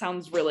cuisine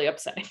sounds really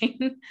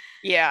upsetting.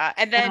 Yeah.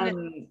 And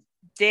then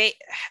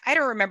I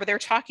don't remember, they were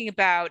talking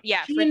about,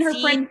 she and her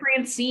friend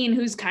Francine,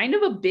 who's kind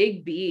of a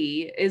big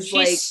bee, she's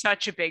like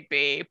such a big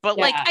bee, but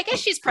like, I guess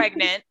she's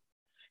pregnant.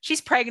 She's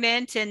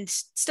pregnant and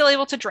still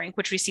able to drink,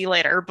 which we see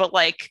later, but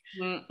like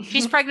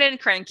she's pregnant and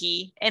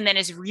cranky, and then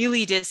is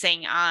really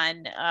dissing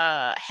on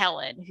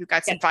Helen, who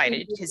got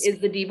invited. Is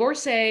the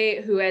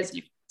divorcee who has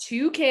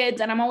 2 kids,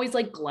 and I'm always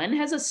like, Glenn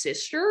has a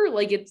sister?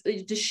 Like,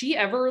 does she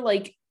ever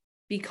like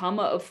become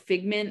a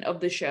figment of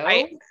the show?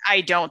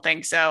 I don't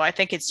think so. I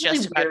think it's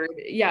just about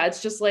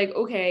it's just like,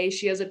 okay,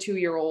 she has a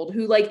 2-year-old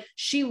who like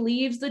she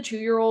leaves the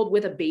 2-year-old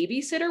with a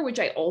babysitter, which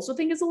I also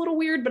think is a little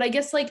weird, but I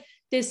guess like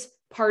this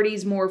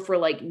party's more for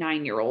like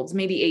 9-year-olds,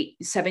 maybe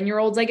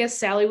 7-year-olds. I guess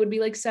Sally would be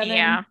like 7.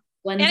 Yeah.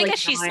 Glenn's and I like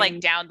guess 9. She's like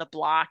down the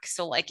block,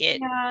 so like it's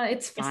fine.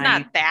 It's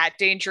not that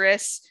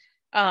dangerous.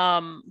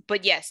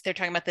 But yes, they're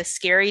talking about the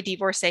scary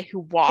divorcee who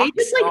walks.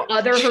 They just like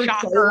other her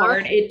so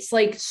hard. It's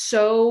like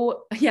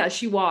so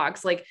she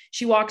walks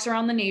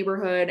around the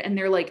neighborhood, and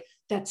they're like,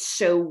 that's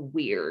so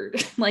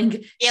weird.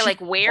 Like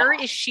like where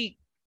is she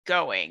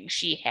going?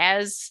 She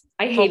has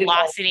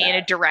velocity in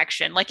a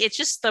direction. Like it's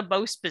just the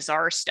most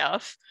bizarre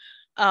stuff.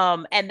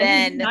 And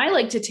then I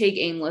like to take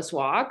aimless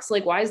walks.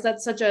 Like, why is that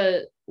such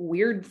a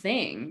weird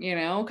thing? You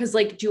know, because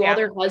like, do all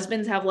their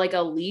husbands have like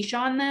a leash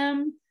on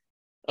them?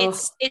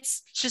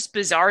 It's just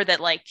bizarre that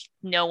like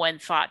no one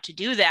thought to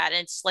do that.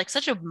 And it's like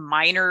such a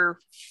minor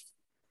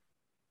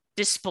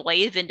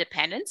display of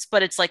independence,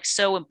 but it's like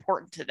so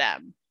important to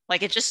them.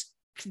 Like it's just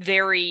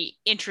very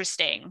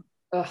interesting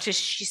to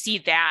see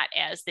that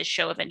as this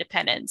show of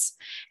independence.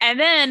 And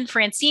then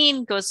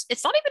Francine goes,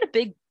 it's not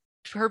even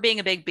her being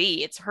a big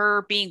bee, it's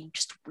her being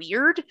just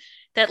weird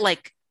that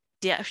like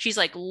she's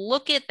like,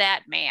 look at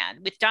that man,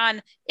 with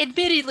Don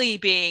admittedly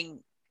being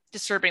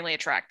disturbingly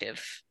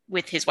attractive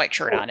with his white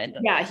shirt on. And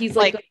he's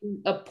like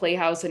a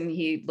playhouse and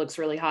he looks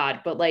really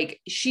hot, but like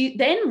she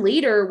then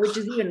later, which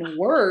is even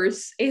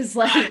worse, is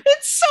like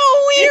it's so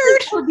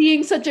weird for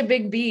being such a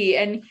big bee.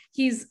 And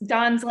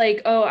Don's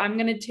like, oh, I'm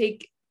gonna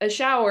take a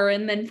shower,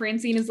 and then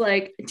Francine is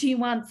like, do you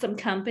want some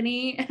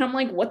company? And I'm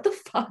like, what the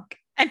fuck?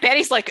 And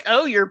Betty's like,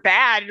 oh, you're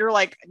bad. You're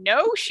like,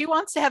 no, she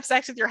wants to have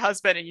sex with your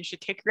husband and you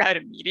should kick her out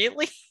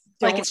immediately.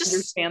 Like, it's just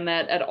understand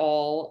that at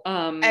all.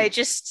 It's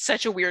just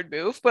such a weird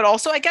move, but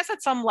also I guess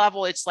at some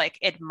level it's like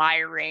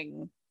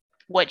admiring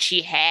what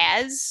she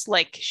has.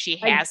 Like she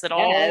has it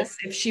all.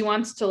 If she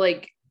wants to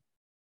like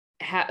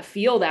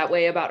feel that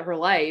way about her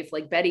life,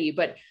 like Betty,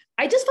 but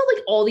I just felt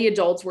like all the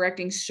adults were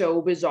acting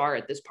so bizarre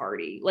at this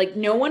party. Like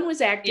no one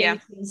was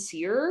acting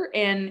sincere,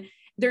 and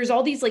there's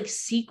all these like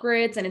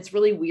secrets, and it's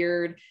really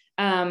weird.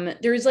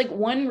 There's like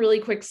one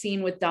really quick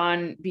scene with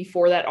Don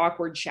before that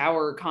awkward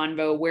shower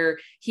convo where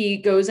he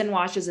goes and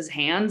washes his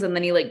hands, and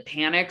then he like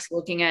panics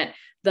looking at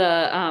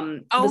the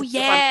I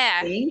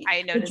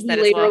noticed that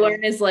later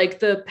learn is like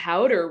the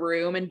powder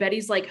room, and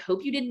Betty's like,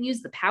 hope you didn't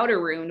use the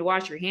powder room to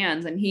wash your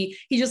hands, and he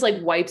just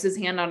like wipes his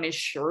hand on his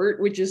shirt,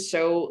 which is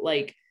so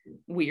like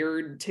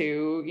weird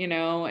too, you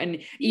know.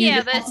 And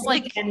that's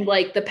like, and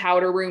like the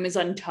powder room is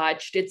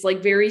untouched. It's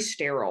like very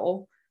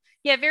sterile.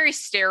 Very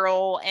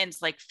sterile and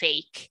like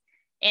fake.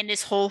 And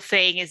this whole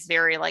thing is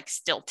very like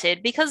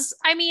stilted because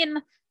I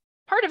mean,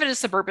 part of it is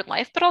suburban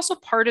life, but also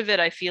part of it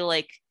I feel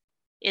like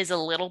is a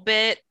little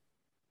bit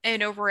an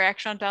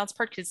overreaction on Don's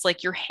part, because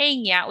like you're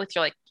hanging out with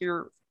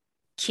your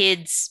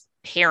kids'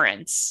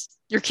 parents,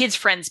 your kids'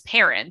 friends'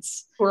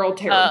 parents, who are all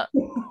terrible.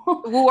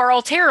 Who are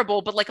all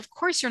terrible, but like of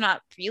course you're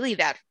not really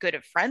that good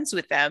of friends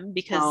with them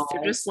because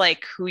they're just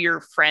like who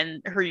your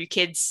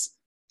kids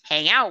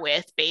hang out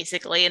with,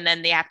 basically, and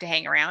then they have to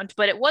hang around.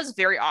 But it was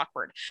very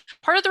awkward.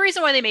 Part of the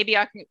reason why they may be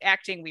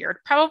acting weird,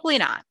 probably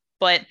not,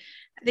 but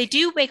they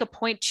do make a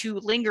point to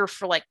linger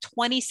for like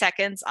 20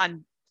 seconds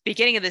on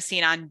beginning of the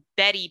scene on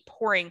Betty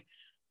pouring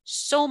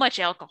so much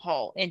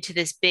alcohol into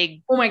this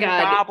big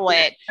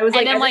goblet. I was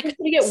like, I'm like,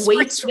 gonna get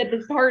wasted at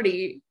this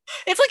party.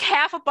 It's like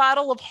half a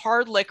bottle of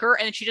hard liquor,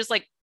 and she just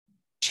like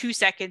 2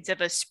 seconds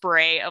of a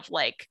spray of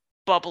like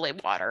bubbly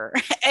water.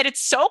 And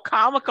it's so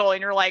comical,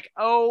 and you're like,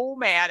 oh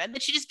man. And then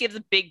she just gives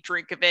a big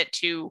drink of it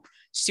to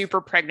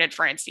super pregnant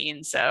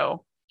Francine.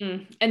 So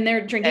and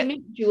they're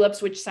drinking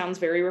juleps, which sounds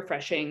very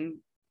refreshing.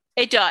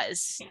 It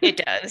does. They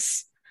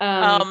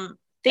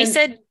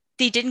said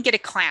they didn't get a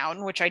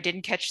clown, which I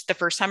didn't catch the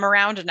first time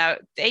around. And now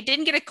they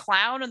didn't get a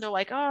clown, and they're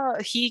like, oh,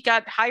 he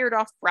got hired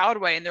off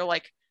Broadway. And they're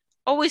like,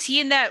 oh, is he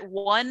in that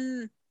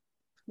one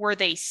where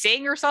they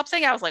sing or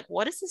something? I was like,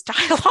 what is this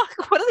dialogue?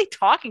 What are they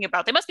talking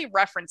about? They must be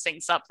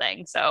referencing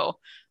something. So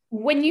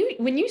when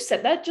you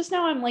said that just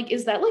now, I'm like,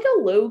 is that like a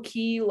low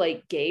key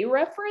like gay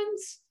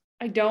reference?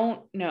 I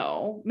don't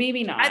know.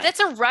 Maybe not. I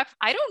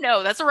don't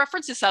know. That's a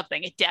reference to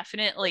something. It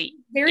definitely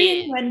very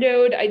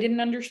innuendoed. I didn't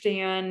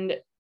understand.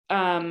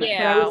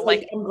 Yeah, I was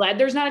like, I'm glad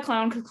there's not a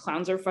clown, because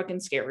clowns are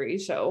fucking scary.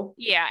 So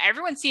yeah,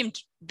 everyone seemed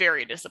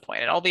very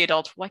disappointed. All the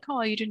adults were like,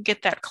 oh, you didn't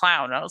get that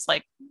clown. And I was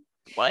like,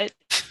 what?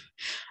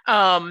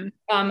 I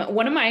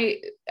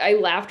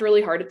laughed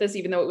really hard at this,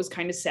 even though it was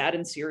kind of sad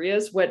and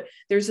serious.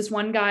 There's this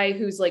one guy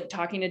who's like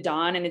talking to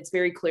Don, and it's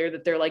very clear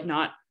that they're like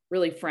not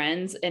really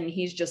friends, and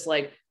he's just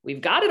like, we've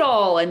got it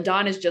all, and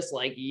Don is just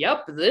like,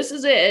 yep, this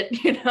is it,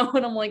 and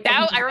I'm like,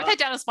 I wrote that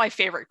down as my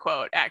favorite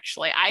quote.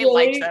 Actually, I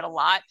liked that a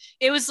lot.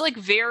 It was like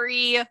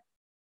it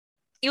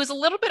was a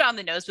little bit on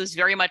the nose, but it was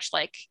very much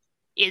like,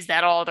 is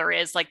that all there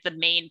is? Like the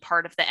main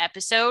part of the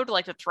episode,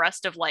 like the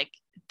thrust of like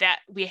that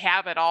we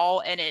have it all,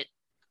 and it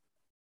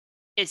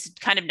is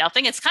kind of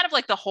nothing. It's kind of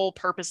like the whole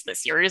purpose of the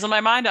series in my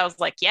mind. I was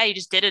like, yeah, you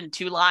just did it in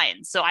 2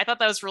 lines. So I thought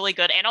that was really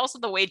good. And also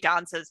the way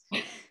Don says,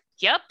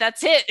 yep,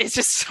 that's it. It's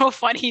just so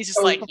funny. He's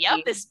just like, yep,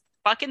 this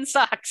fucking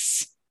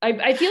sucks.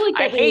 I feel like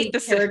that really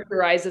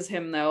characterizes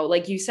him, though.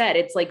 Like you said,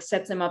 it's like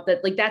sets him up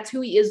that like that's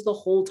who he is the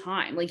whole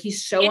time. Like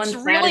he's so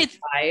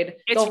unsatisfied.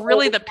 It's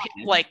really the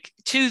like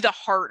to the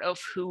heart of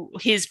who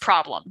his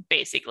problem,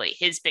 basically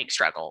his big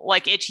struggle.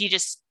 Like it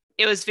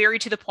was very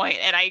to the point,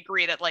 and I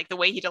agree that like the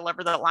way he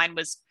delivered that line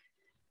was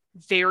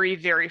very,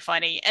 very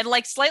funny. And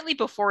like slightly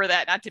before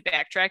that, not to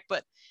backtrack,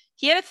 but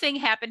he had a thing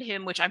happen to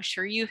him, which I'm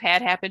sure you've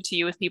had happen to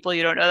you with people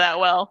you don't know that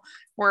well,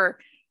 where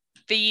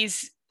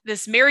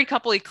this married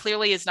couple he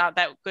clearly is not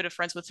that good of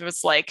friends with,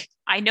 was like,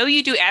 I know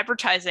you do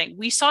advertising.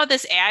 We saw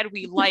this ad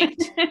we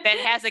liked that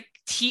has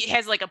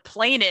like a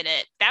plane in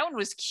it. That one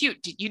was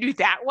cute. Did you do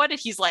that one? And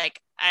he's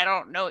like, I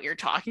don't know what you're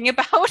talking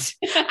about.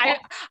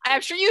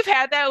 I'm sure you've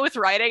had that with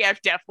writing.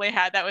 I've definitely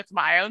had that with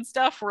my own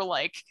stuff, where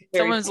like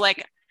someone's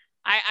like,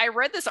 I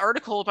read this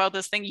article about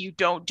this thing you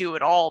don't do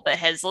at all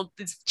that is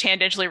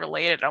tangentially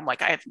related. I'm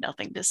like, I have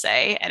nothing to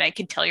say, and I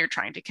can tell you're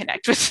trying to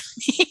connect with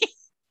me.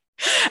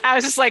 I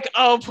was just like,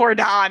 oh, poor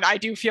Don. I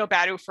do feel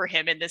bad for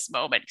him in this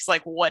moment. Because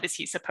like, what is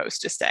he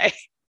supposed to say?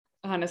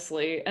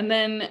 Honestly. And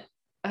then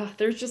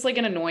there's just like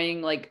an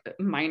annoying, like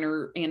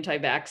minor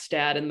anti-vax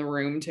dad in the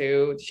room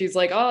too. She's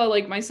like, oh,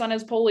 like my son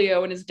has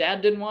polio and his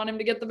dad didn't want him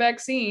to get the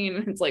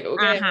vaccine. It's like,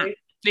 okay. Uh-huh.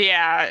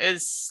 Yeah,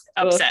 is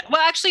upset. Well,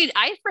 actually,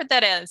 I read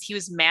that as he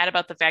was mad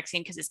about the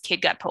vaccine because his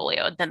kid got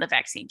polio, and then the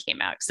vaccine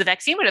came out. Because the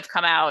vaccine would have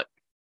come out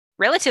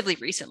relatively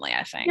recently,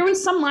 I think. There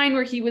was some line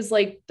where he was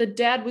like, the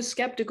dad was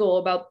skeptical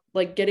about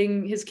like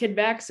getting his kid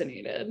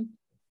vaccinated.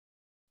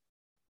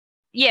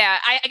 Yeah,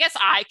 I guess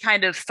I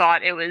kind of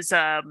thought it was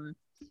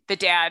the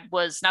dad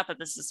was, not that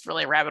this is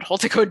really a rabbit hole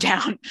to go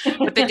down,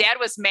 but the dad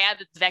was mad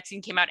that the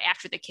vaccine came out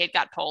after the kid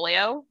got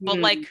polio. But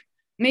like,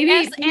 maybe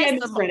I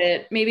misread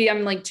it. Maybe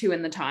I'm like too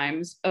in the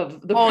times of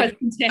the present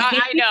day.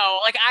 I know.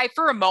 Like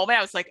for a moment,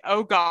 I was like,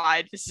 oh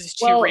God, this is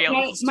too real.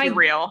 This is too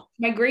real.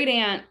 My great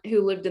aunt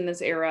who lived in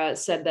this era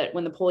said that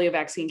when the polio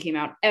vaccine came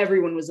out,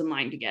 everyone was in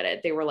line to get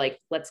it. They were like,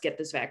 let's get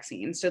this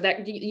vaccine. So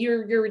that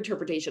your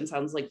interpretation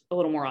sounds like a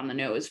little more on the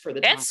nose for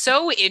the time. That's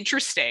so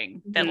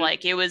interesting that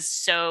like it was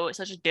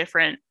such a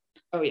different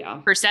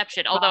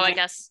perception. Although I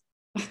guess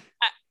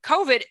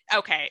COVID.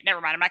 Okay,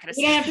 never mind. I'm not going to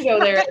say. You don't have to go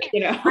there.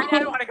 You know, I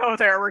don't want to go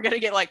there. We're going to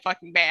get like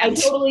fucking banned. I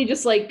totally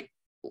just like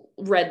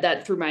read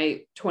that through my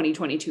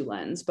 2022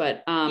 lens,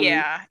 but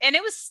yeah, and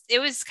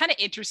it was kind of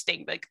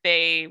interesting. Like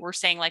they were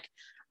saying like,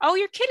 oh,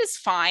 your kid is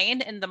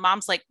fine, and the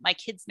mom's like, my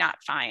kid's not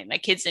fine. My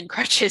kid's in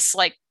crutches.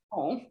 Like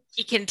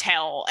he can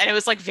tell, and it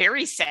was like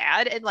very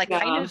sad and like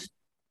kind of.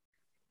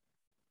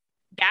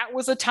 That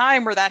was a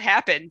time where that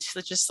happened.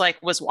 That just like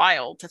was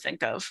wild to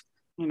think of.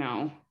 You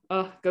know.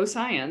 Go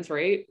science,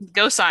 right?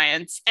 Go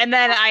science. And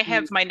then I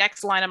have my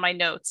next line on my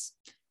notes.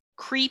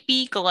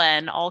 Creepy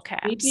Glenn, all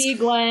caps. Creepy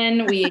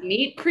Glenn. We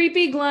meet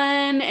Creepy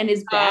Glenn and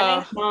his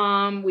badass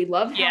mom. We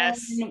love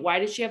Helen. Why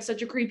does she have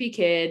such a creepy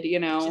kid? You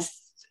know, just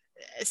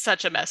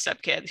such a messed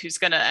up kid who's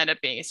going to end up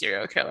being a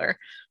serial killer.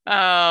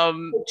 But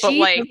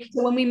like,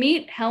 so when we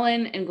meet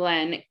Helen and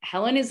Glenn,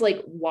 Helen is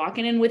like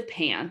walking in with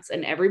pants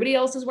and everybody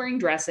else is wearing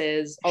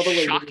dresses. All the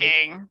ladies.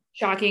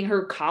 Shocking.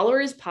 Her collar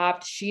is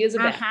popped. She is a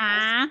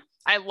badass.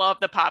 I love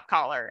the pop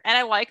collar. And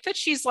I like that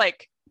she's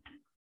like,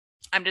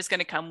 I'm just going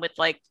to come with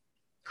like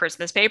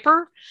Christmas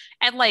paper.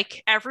 And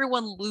like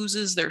everyone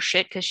loses their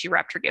shit because she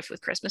wrapped her gift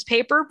with Christmas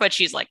paper. But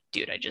she's like,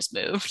 dude, I just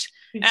moved.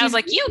 And I was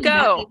like, you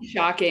go.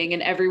 Shocking.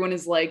 And everyone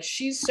is like,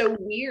 she's so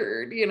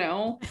weird, you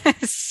know?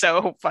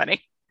 So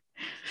funny.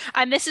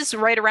 And this is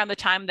right around the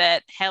time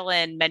that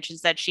Helen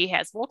mentions that she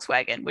has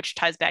Volkswagen, which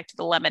ties back to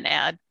the lemon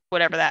ad,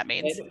 whatever that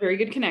means. Very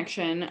good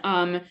connection.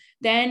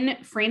 Then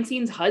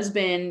Francine's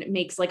husband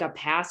makes like a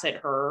pass at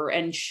her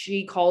and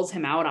she calls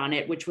him out on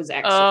it, which was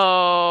excellent.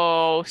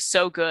 Oh,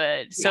 so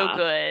good. So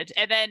good.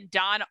 And then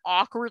Don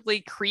awkwardly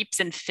creeps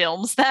and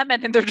films them.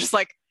 And then they're just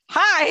like,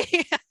 hi.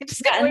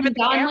 Just and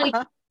Don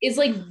like is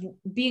like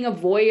being a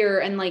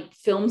voyeur and like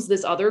films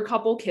this other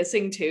couple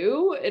kissing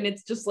too. And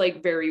it's just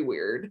like very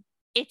weird.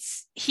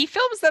 He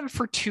films them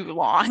for too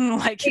long.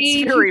 Like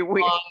it's very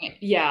weird.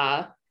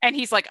 Yeah. And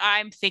he's like,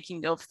 I'm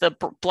thinking of the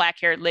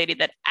black-haired lady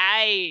that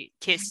I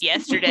kissed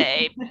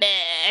yesterday.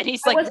 And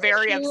he's like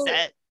very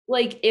upset.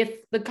 Like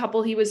if the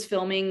couple he was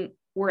filming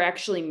were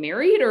actually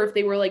married or if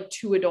they were like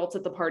two adults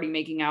at the party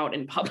making out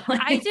in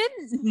public. I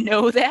didn't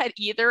know that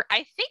either. I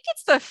think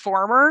it's the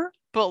former,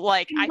 but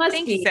like I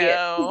think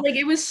so. Like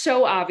it was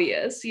so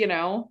obvious, you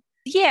know?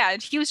 Yeah,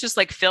 he was just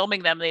like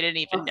filming them. They didn't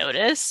even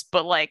notice.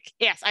 But like,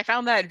 yes, I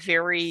found that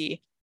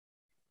very,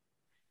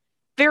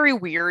 very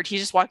weird.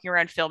 He's just walking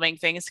around filming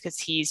things because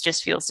he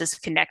just feels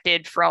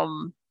disconnected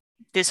from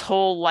this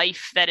whole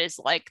life that is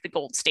like the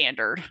gold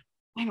standard.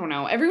 I don't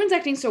know. Everyone's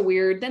acting so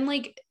weird. Then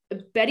like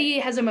Betty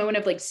has a moment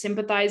of like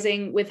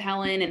sympathizing with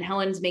Helen and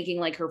Helen's making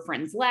like her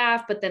friends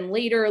laugh. But then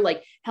later,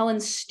 like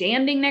Helen's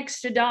standing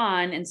next to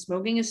Don and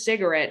smoking a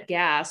cigarette,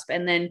 gasp.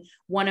 And then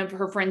one of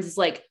her friends is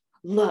like,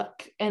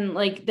 look, and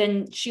like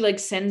then she like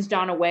sends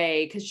Don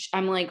away because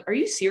I'm like, are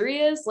you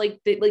serious? Like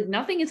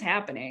nothing is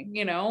happening,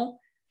 you know?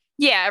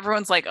 Yeah,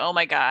 everyone's like, oh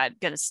my god,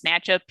 gonna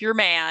snatch up your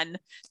man.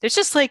 There's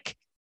just like,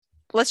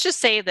 let's just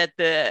say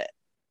that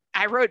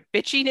I wrote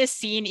bitchiness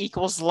scene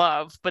equals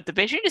love, but the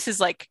bitchiness is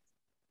like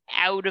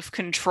out of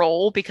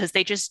control because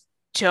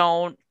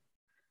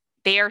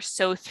they are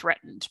so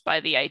threatened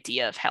by the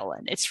idea of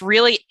Helen. It's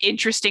really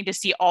interesting to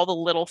see all the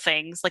little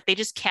things. Like they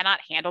just cannot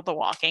handle the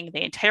walking.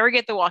 They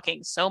interrogate the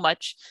walking so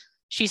much.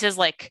 She says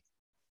like,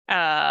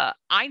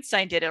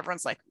 Einstein did it.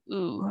 Everyone's like,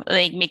 ooh,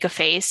 they make a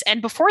face.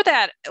 And before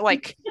that,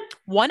 like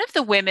one of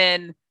the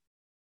women,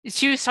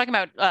 she was talking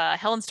about,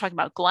 Helen's talking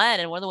about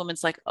Glenn, and one of the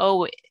women's like,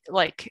 oh,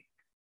 like,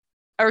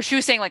 or she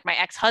was saying like my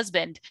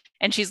ex-husband,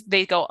 and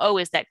they go, oh,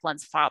 is that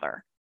Glenn's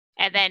father?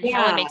 And then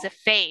Helen makes a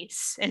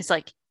face and it's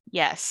like,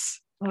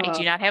 yes. I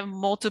do not have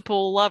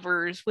multiple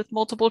lovers with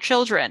multiple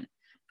children,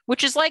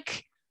 which is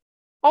like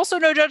also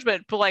no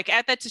judgment, but like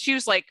at that, she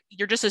was like,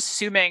 you're just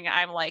assuming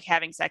I'm like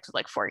having sex with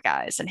like 4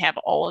 guys and have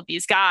all of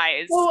these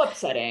guys. So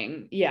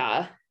upsetting.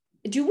 Yeah.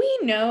 Do we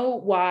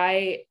know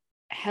why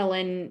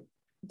Helen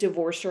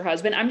divorced her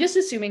husband? I'm just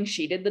assuming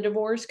she did the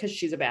divorce because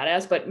she's a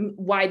badass, but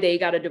why they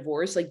got a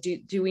divorce? Like,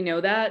 do we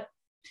know that?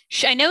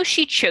 I know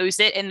she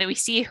chose it, and then we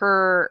see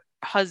her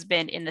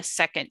husband in the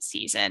 2nd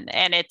season,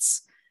 and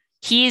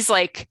he's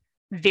like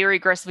very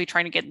aggressively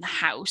trying to get in the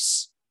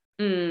house,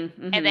 and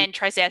then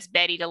tries to ask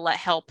Betty to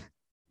help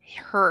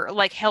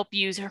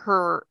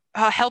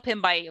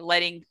him by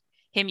letting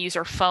him use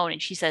her phone,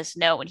 and she says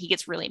no, and he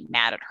gets really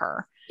mad at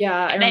her.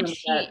 Yeah,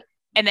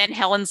 and then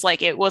Helen's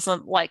like, it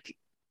wasn't like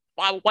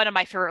one of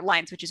my favorite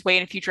lines, which is way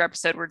in a future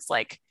episode, where it's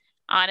like,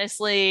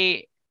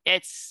 honestly,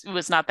 it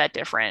was not that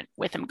different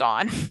with him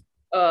gone.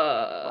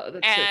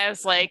 And I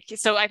was like,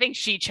 so I think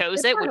she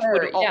chose it, which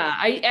would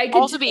I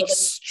also be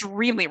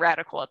extremely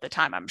radical at the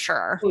time, I'm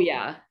sure. Oh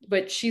yeah,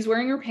 but she's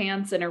wearing her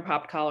pants and her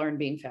popped collar and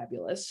being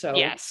fabulous. So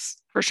yes,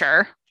 for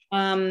sure.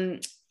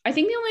 I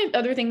think the only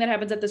other thing that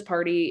happens at this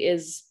party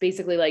is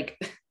basically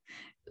like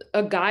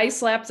a guy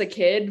slaps a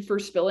kid for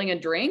spilling a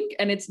drink,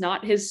 and it's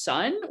not his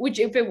son, which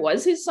if it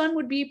was his son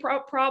would be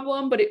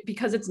problem, but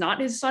because it's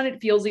not his son,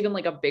 it feels even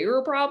like a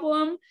bigger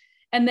problem.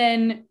 And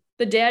then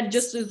the dad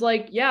just is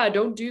like, yeah,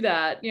 don't do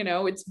that. You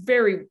know, it's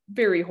very,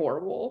 very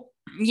horrible.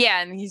 Yeah.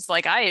 And he's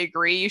like, I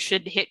agree. You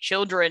should hit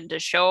children to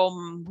show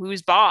them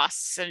who's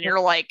boss. And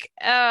you're like,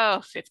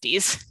 oh,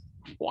 50s.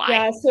 Why?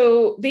 Yeah.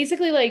 So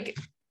basically like,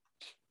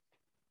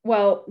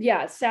 well,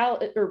 yeah,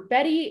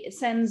 Betty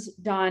sends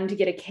Don to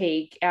get a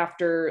cake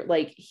after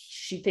like,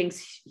 she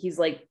thinks he's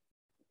like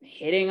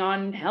hitting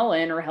on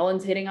Helen or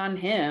Helen's hitting on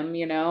him,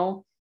 you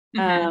know?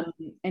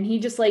 And he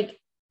just like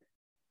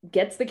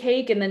gets the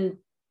cake and then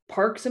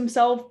parks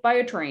himself by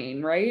a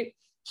train, right?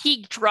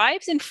 He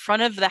drives in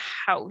front of the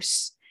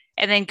house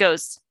and then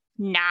goes,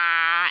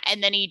 nah,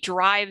 and then he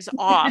drives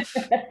off.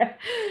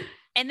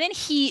 And then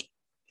he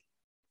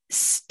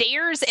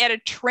stares at a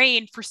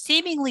train for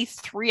seemingly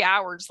 3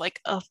 hours like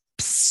a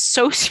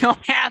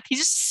sociopath. He's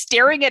just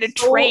staring at a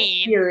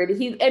train. Weird.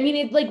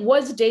 It like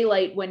was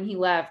daylight when he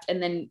left,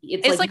 and then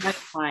it's like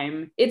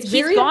nighttime. It's he's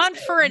very gone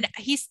for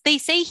they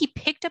say he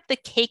picked up the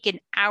cake an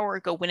hour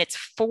ago when it's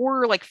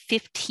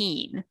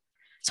 4:15.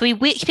 So he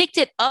picked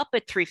it up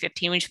at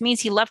 3:15, which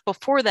means he left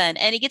before then,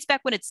 and he gets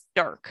back when it's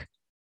dark.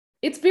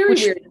 It's very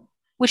weird.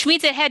 Which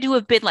means it had to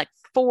have been like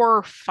 4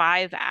 or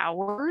 5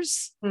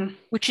 hours,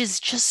 which is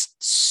just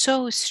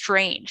so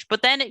strange.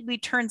 But then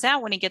it turns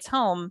out when he gets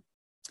home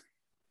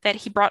that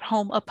he brought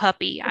home a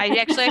puppy. I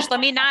don't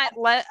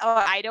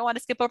want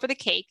to skip over the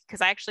cake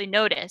because I actually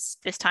noticed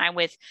this time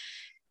with,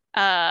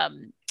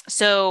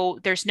 so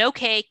there's no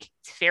cake.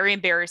 It's very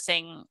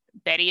embarrassing.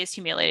 Betty is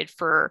humiliated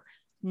for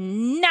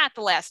not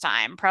the last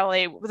time,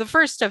 probably the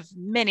first of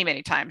many,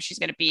 many times she's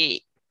going to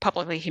be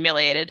publicly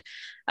humiliated.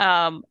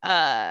 Helen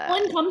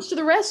comes to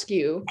the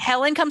rescue.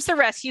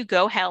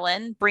 Go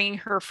Helen, bringing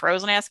her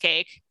frozen ass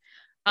cake.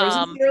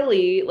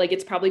 Really, like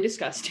it's probably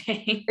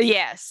disgusting.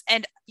 Yes.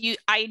 And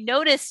I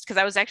noticed, because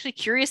I was actually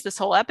curious this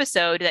whole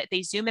episode, that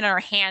they zoom in on her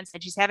hands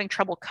and she's having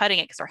trouble cutting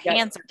it because her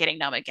hands are getting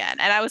numb again.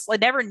 And I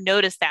never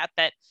noticed that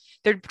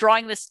they're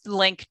drawing this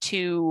link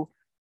to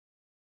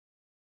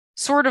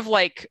sort of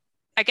like,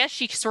 I guess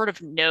she sort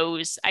of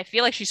knows. I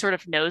feel like she sort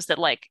of knows that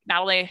like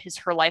not only is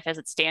her life as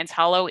it stands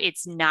hollow,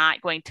 it's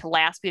not going to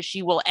last because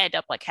she will end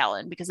up like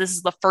Helen, because this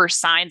is the first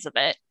signs of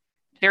it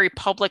very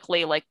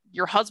publicly. Like,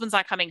 your husband's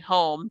not coming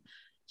home.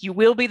 You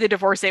will be the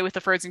divorcee with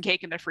the frozen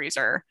cake in the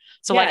freezer.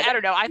 So I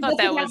don't know. I thought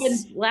that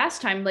was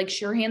last time, like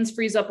her hands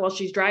freeze up while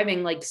she's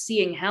driving, like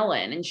seeing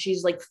Helen, and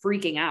she's like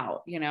freaking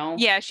out, you know?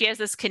 Yeah. She has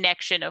this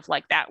connection of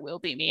like, that will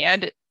be me,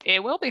 and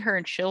it will be her,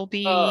 and she'll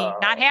be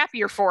not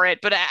happier for it.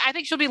 But I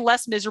think she'll be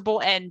less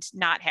miserable and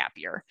not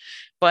happier,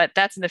 but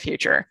that's in the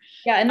future.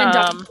 Yeah. And then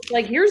Dom's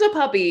like, here's a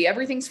puppy.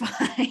 Everything's fine.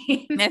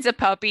 It's a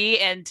puppy.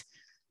 And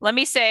let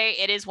me say,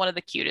 it is one of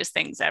the cutest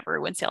things ever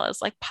when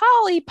Salah's like,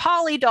 Polly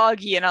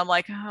doggy. And I'm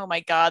like, oh my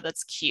God,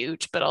 that's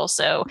cute. But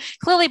also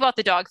clearly bought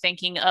the dog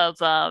thinking of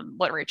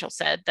what Rachel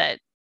said, that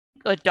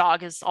a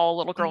dog is all a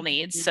little girl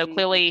needs. So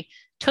clearly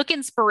took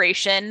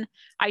inspiration.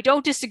 I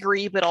don't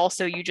disagree, but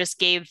also you just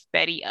gave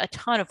Betty a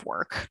ton of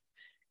work.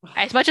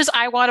 As much as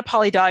I want a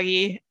Polly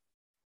doggy,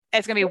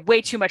 it's going to be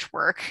way too much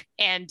work.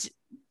 And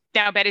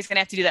now Betty's going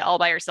to have to do that all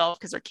by herself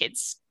because her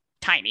kid's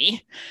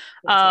tiny.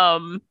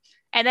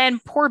 And then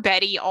poor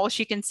Betty, all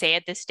she can say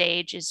at this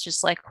stage is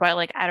just like, quite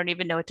like, I don't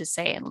even know what to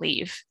say, and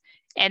leave.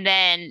 And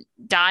then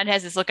Don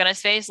has this look on his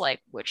face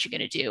like, what's she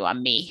going to do?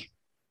 I'm me.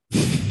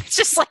 It's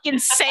just like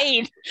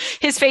insane.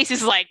 His face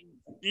is like,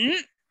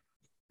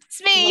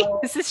 it's me. Well,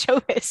 this is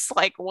Jovis.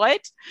 Like,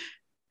 what?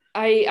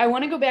 I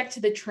want to go back to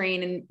the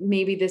train, and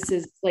maybe this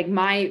is like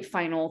my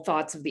final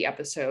thoughts of the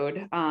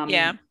episode.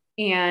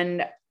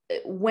 And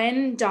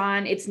when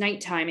Don, it's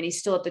nighttime and he's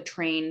still at the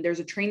train, there's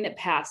a train that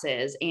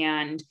passes,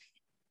 and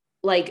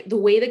like the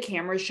way the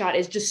camera is shot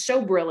is just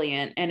so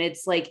brilliant. And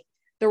it's like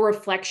the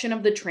reflection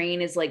of the train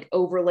is like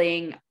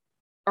overlaying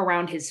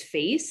around his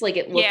face. Like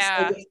it looks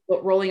like it's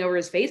rolling over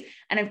his face.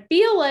 And I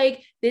feel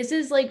like this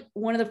is like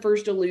one of the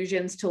first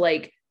allusions to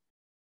like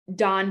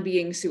Don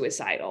being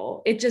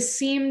suicidal. It just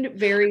seemed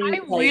very,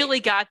 I really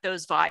got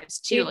those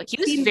vibes too. Like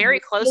he was very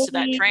close to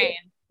that train.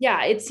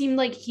 Yeah. It seemed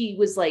like he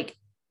was like,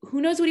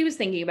 who knows what he was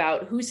thinking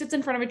about? Who sits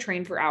in front of a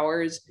train for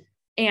hours?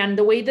 And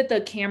the way that the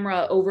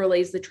camera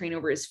overlays the train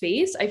over his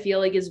face, I feel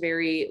like is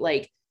very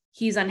like,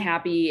 he's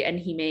unhappy and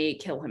he may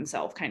kill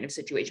himself kind of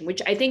situation,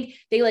 which I think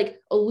they like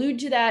allude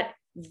to that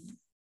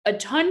a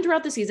ton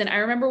throughout the season. I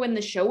remember when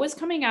the show was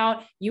coming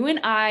out, you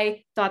and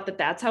I thought that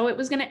that's how it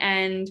was going to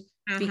end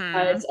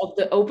because of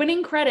the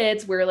opening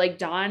credits where like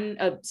Don,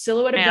 a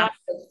silhouette of Don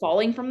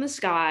falling from the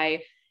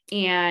sky.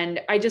 And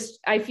I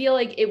feel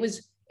like it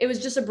was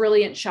just a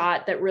brilliant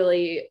shot that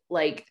really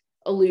like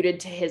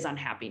alluded to his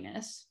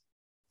unhappiness.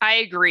 I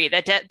agree.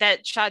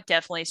 That shot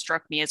definitely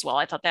struck me as well.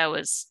 I thought that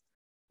was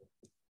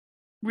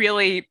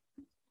really,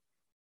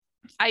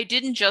 I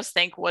didn't just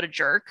think what a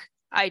jerk.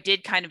 I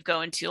did kind of go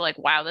into like,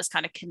 wow, this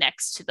kind of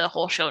connects to the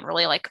whole show, and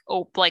really like,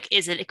 oh, like,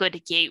 is it a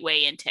good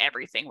gateway into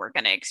everything we're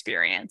going to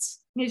experience?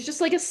 He's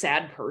just like a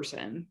sad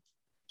person.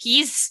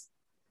 He's,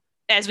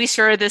 as we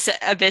started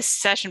this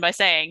session by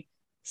saying,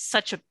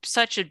 such a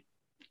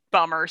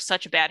bummer,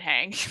 such a bad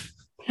hang.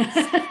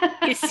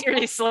 He's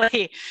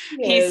seriously,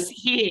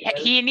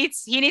 he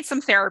needs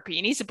some therapy.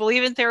 He needs to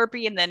believe in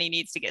therapy, and then he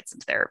needs to get some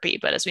therapy.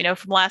 But as we know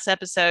from last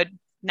episode,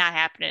 not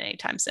happening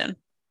anytime soon.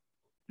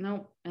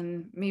 No,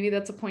 and maybe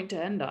that's a point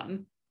to end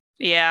on.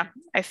 Yeah,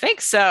 I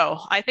think so.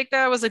 I think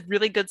that was a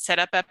really good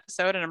setup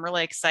episode, and I'm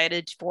really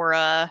excited for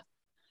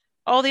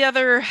all the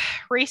other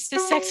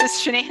racist,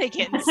 sexist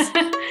shenanigans.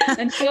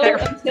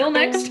 Until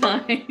next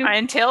time.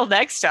 Until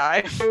next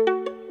time.